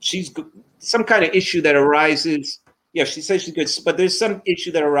some kind of issue that arises. Yeah, she says she's good, but there's some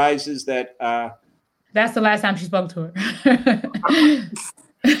issue that arises that. That's the last time she spoke to her.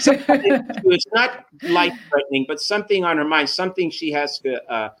 It's not life-threatening, but something on her mind, something she has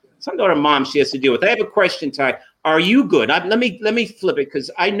to, something on her mom she has to deal with. I have a question, Ty. Are you good? Let me flip it because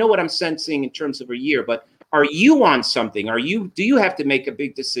I know what I'm sensing in terms of a year, but are you on something? Do you have to make a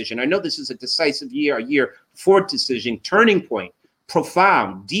big decision? I know this is a decisive year, a year for decision, turning point,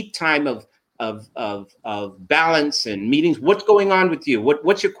 profound, deep time of balance and meetings. What's going on with you?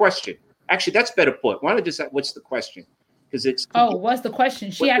 What's your question? Actually, that's better put. Why don't I just what's the question? Because it's what's the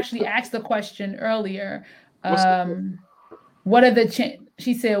question? She actually asked the question earlier. What are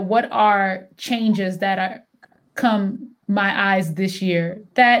she said, what are changes that are come my eyes this year?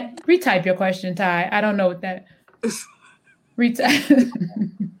 Retype your question, Ty. I don't know what that retype.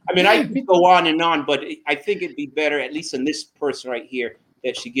 I mean, I could go on and on, but I think it'd be better, at least in this person right here,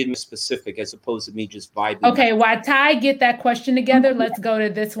 that she give me specific as opposed to me just vibing. Okay, while Ty get that question together, let's go to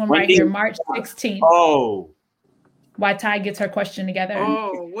this one right here, March 16th. Oh. While Ty gets her question together.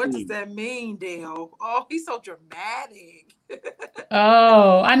 Oh, what does that mean, Dale? Oh, he's so dramatic.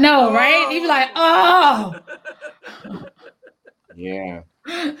 Oh, I know, right? He'd be like, oh. Yeah.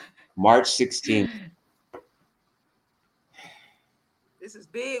 March 16th. This is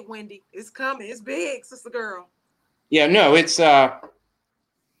big, Wendy. It's coming. It's big, sister girl. Yeah, no, it's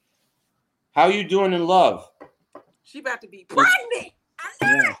how you doing in love? She about to be pregnant. I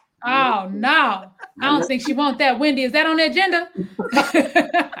know it. Oh no. I don't think she wants that. Wendy, is that on the agenda?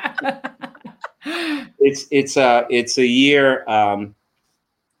 It's a year.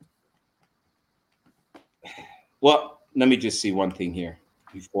 Well, let me just see one thing here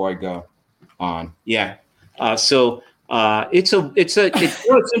before I go on. Yeah. So it's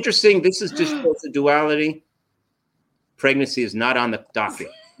interesting. This is just a duality. Pregnancy is not on the docket.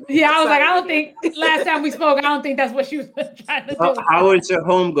 Yeah, I was like, I don't think last time we spoke, I don't think that's what she was trying to do. How is her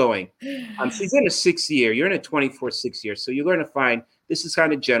home going? She's in a 6th year. You're in a 24/6 year. So you're going to find, this is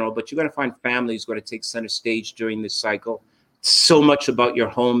kind of general, but you're going to find family is going to take center stage during this cycle. So much about your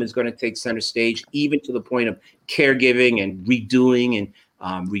home is going to take center stage, even to the point of caregiving and redoing and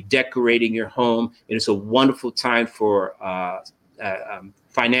redecorating your home. It is a wonderful time for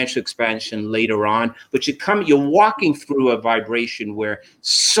financial expansion later on, but you're walking through a vibration where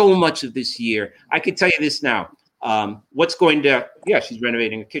so much of this year, I can tell you this now, she's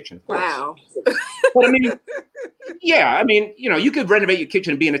renovating a kitchen. Wow. But I mean, you could renovate your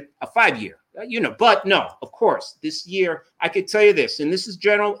kitchen and be in a 5-year. But no, of course, this year, I could tell you this, and this is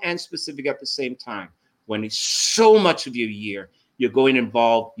general and specific at the same time. When it's so much of your year, you're going to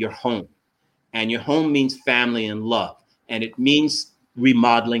involve your home. And your home means family and love. And it means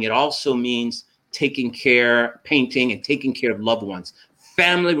remodeling. It also means taking care, painting, and taking care of loved ones.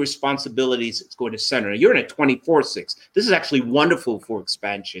 Family responsibilities, it's going to center. You're in a 24/6. This is actually wonderful for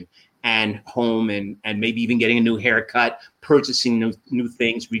expansion and home and maybe even getting a new haircut, purchasing new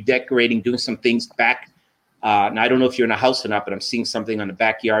things, redecorating, doing some things back. Now, I don't know if you're in a house or not, but I'm seeing something on the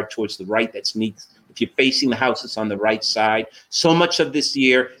backyard towards the right that's neat. If you're facing the house, it's on the right side. So much of this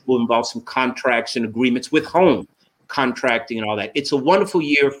year will involve some contracts and agreements with home, contracting and all that. It's a wonderful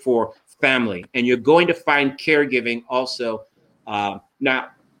year for family, and you're going to find caregiving also.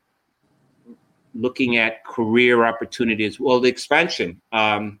 Now, looking at career opportunities, well, the expansion,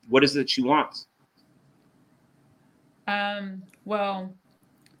 what is it she wants? Well,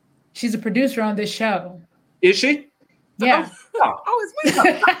 she's a producer on this show. Is she? Yeah. It's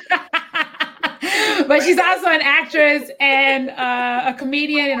me. But she's also an actress and a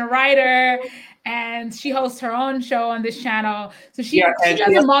comedian and a writer, and she hosts her own show on this channel. So she does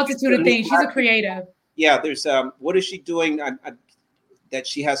a multitude of things. She's a creative. Yeah, there's what is she doing that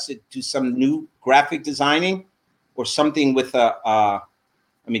she has to do some new graphic designing or something with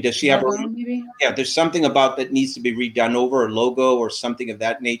does she have maybe? Yeah, there's something about that needs to be redone over, a logo or something of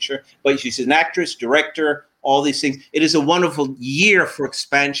that nature. But she's an actress, director, all these things. It is a wonderful year for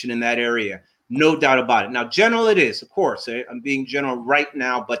expansion in that area. No doubt about it. Now, general it is, of course. I'm being general right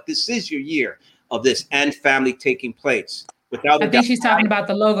now, but this is your year of this and family taking place. I think she's talking about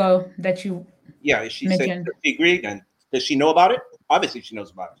the logo that you she mentioned. Said she agreed. And does she know about it? Obviously, she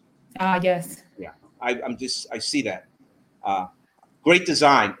knows about it. Yes. Yeah, I see that. Great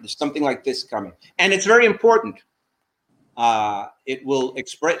design. There's something like this coming. And it's very important. It will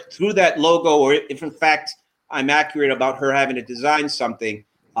express through that logo, or if in fact I'm accurate about her having to design something,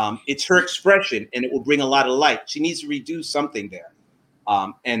 it's her expression and it will bring a lot of light. She needs to redo something there.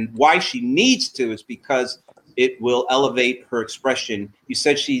 And why she needs to is because it will elevate her expression. You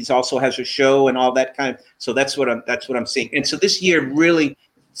said she's also has her show and all that kind of, so that's what I'm seeing. And so this year really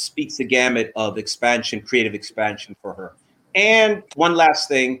speaks the gamut of expansion, creative expansion for her. And one last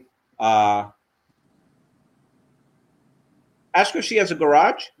thing, ask her if she has a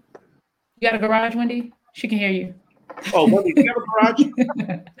garage. You got a garage, Wendy? She can hear you. Oh, Wendy, do you have a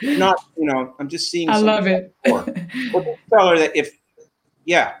garage? Not, I'm just seeing. I love it. Well, tell her that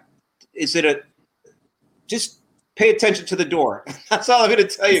just pay attention to the door. That's all I'm going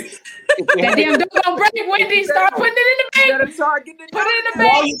to tell you. That damn door don't break, Wendy. Start putting it in the bank. Put it in the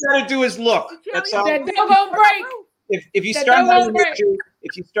bank. All you got to do is look. That's all. That door don't break. If you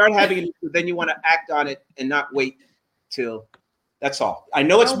start having an issue, then you want to act on it and not wait till. That's all. I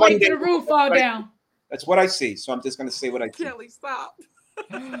know it's Monday. Wait till the roof fall down. That's what I see. So I'm just going to say what I see. Kelly, stop.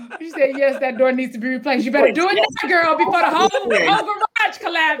 You said yes, that door needs to be replaced. You better do it now, girl, before the whole garage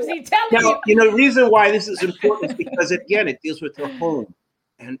collapses. He's telling you. The reason why this is important is because again, it deals with her home,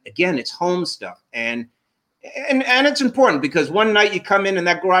 and again, it's home stuff, and it's important because one night you come in and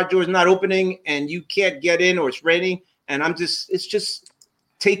that garage door is not opening, and you can't get in, or it's raining, and it's just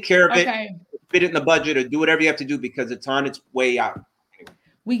take care of it, fit it in the budget, or do whatever you have to do because it's on its way out.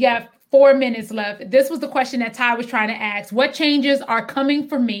 We got 4 minutes left. This was the question that Ty was trying to ask. What changes are coming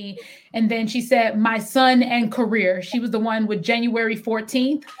for me? And then she said, my son and career. She was the one with January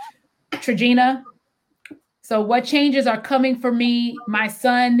 14th, Trigina. So what changes are coming for me, my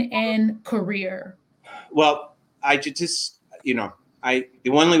son and career? Well, I just, the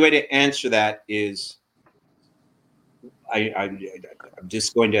only way to answer that is I'm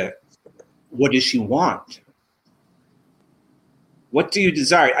just going to, what does she want? What do you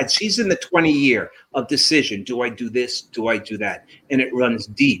desire? She's in the 20 year of decision. Do I do this? Do I do that? And it runs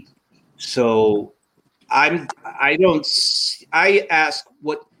deep. So I ask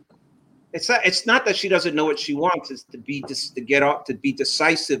what, it's not that she doesn't know what she wants. It's to be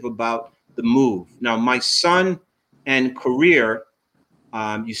decisive about the move. Now, my son and career,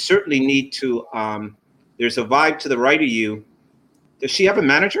 you certainly need to, there's a vibe to the right of you. Does she have a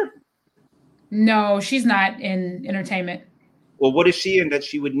manager? No, she's not in entertainment. Well, what is she in that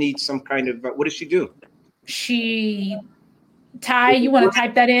she would need some kind of, what does she do? Ty, you want to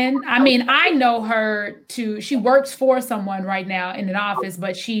type that in? I mean, I know her she works for someone right now in an office,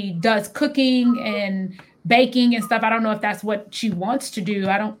 but she does cooking and baking and stuff. I don't know if that's what she wants to do.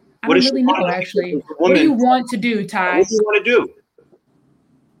 I don't really know, actually. What do you want to do, Ty? What do you want to do?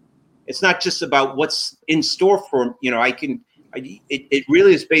 It's not just about what's in store for, it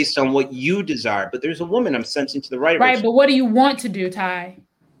really is based on what you desire, but there's a woman I'm sensing to the right. Right, but what do you want to do, Ty?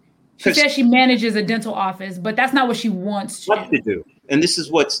 She says she manages a dental office, but that's not what she wants to do. And this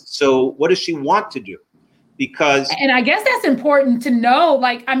is what does she want to do? Because, and I guess that's important to know.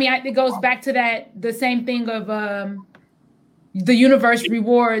 Like, I mean, it goes back to the same thing of the universe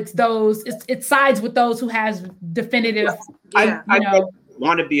rewards those. It sides with those who has definitive. I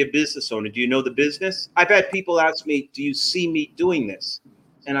want to be a business owner. Do you know the business? I've had people ask me, "Do you see me doing this?"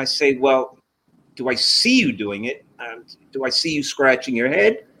 And I say, "Well, do I see you doing it? Do I see you scratching your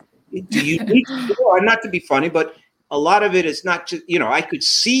head? Do you need to do it?" Not to be funny, but a lot of it is not just, I could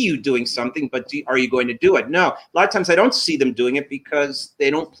see you doing something, but are you going to do it? No. A lot of times I don't see them doing it because they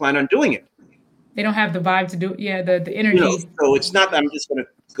don't plan on doing it. They don't have the vibe to do it. Yeah, the energy. So it's not that I'm just going to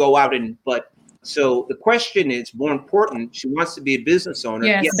go out so the question is more important. She wants to be a business owner.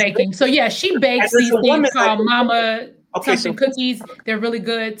 Yes, baking. So she bakes these things called Mama cookies. They're really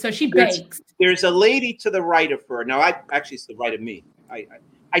good. So she bakes. There's a lady to the right of her. Now, it's the right of me.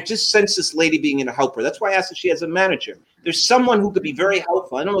 I just sense this lady being a helper. That's why I asked if she has a manager. There's someone who could be very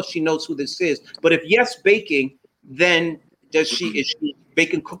helpful. I don't know if she knows who this is, but if yes, baking, then is she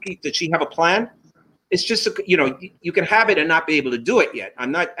baking cookies? Does she have a plan? It's just, you can have it and not be able to do it yet.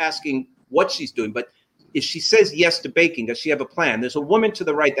 I'm not asking what she's doing, but if she says yes to baking, does she have a plan? There's a woman to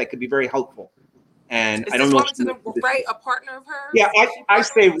the right that could be very helpful. And I don't know. To the right, a partner of hers? Yeah, I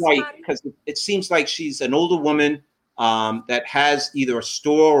say right because it seems like she's an older woman that has either a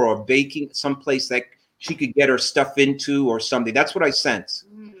store or baking someplace that she could get her stuff into or something. That's what I sense.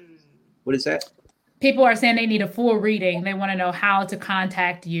 What is that? People are saying they need a full reading. They want to know how to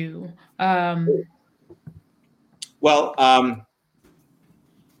contact you.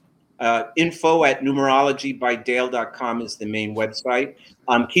 Info@numerologybydale.com is the main website.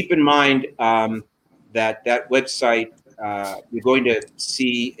 Keep in mind that website, you're going to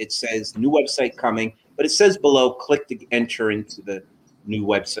see, it says new website coming, but it says below, click to enter into the new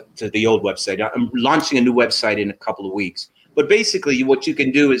website, to the old website. I'm launching a new website in a couple of weeks. But basically, what you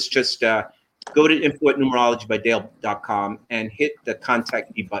can do is just go to info@numerologybydale.com and hit the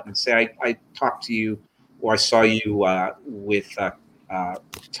contact me button. Say, I talked to you, or I saw you with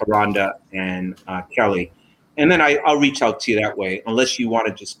Taronda and Kelly. And then I'll reach out to you that way, unless you want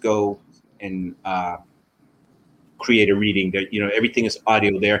to just go and create a reading. There, everything is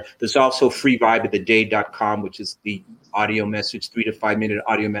audio there. There's also freevibeoftheday.com, which is the audio message, 3 to 5 minute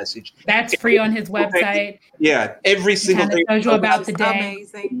audio message. That's free on his website. Yeah, every single day. Tells you about the day.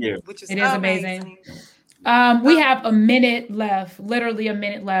 Amazing. Yeah. Which is amazing. We have a minute left, literally a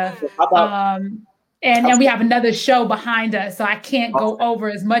minute left. And we have another show behind us, so I can't go over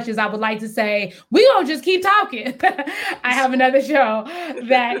as much as I would like to say. We gonna just keep talking. I have another show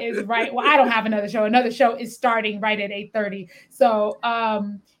that is right. Well, I don't have another show. Another show is starting right at 8:30. So I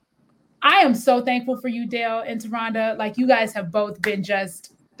am so thankful for you, Dale and Taronda. Like, you guys have both been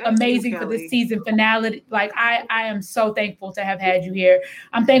just amazing for this season finale. Like, I am so thankful to have had you here.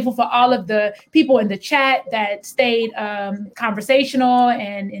 I'm thankful for all of the people in the chat that stayed conversational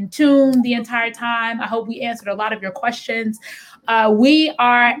and in tune the entire time. I hope we answered a lot of your questions. We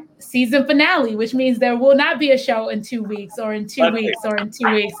are season finale, which means there will not be a show in 2 weeks or in 2 weeks or in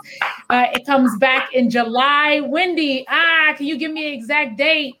 2 weeks. It comes back in July. Wendy, can you give me an exact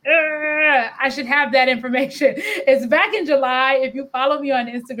date? I should have that information. It's back in July. If you follow me on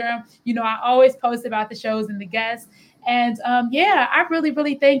Instagram, I always post about the shows and the guests. And I really,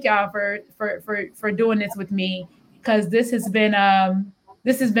 really thank y'all for doing this with me, because this has been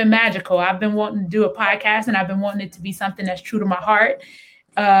magical. I've been wanting to do a podcast, and I've been wanting it to be something that's true to my heart.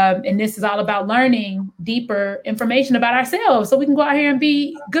 And this is all about learning deeper information about ourselves so we can go out here and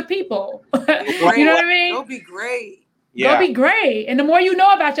be good people. You know what I mean? It'll be great. Yeah. It'll be great. And the more you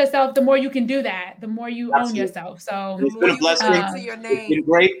know about yourself, the more you can do that. The more you own yourself. So it's been a blessing. It's been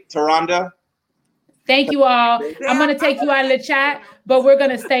great, Taronda. Thank you all. I'm going to take you out of the chat, but we're going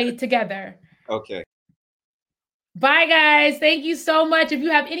to stay together. Okay. Bye, guys. Thank you so much. If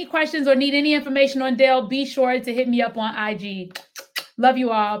you have any questions or need any information on Dale, be sure to hit me up on IG. Love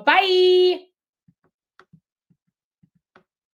you all. Bye.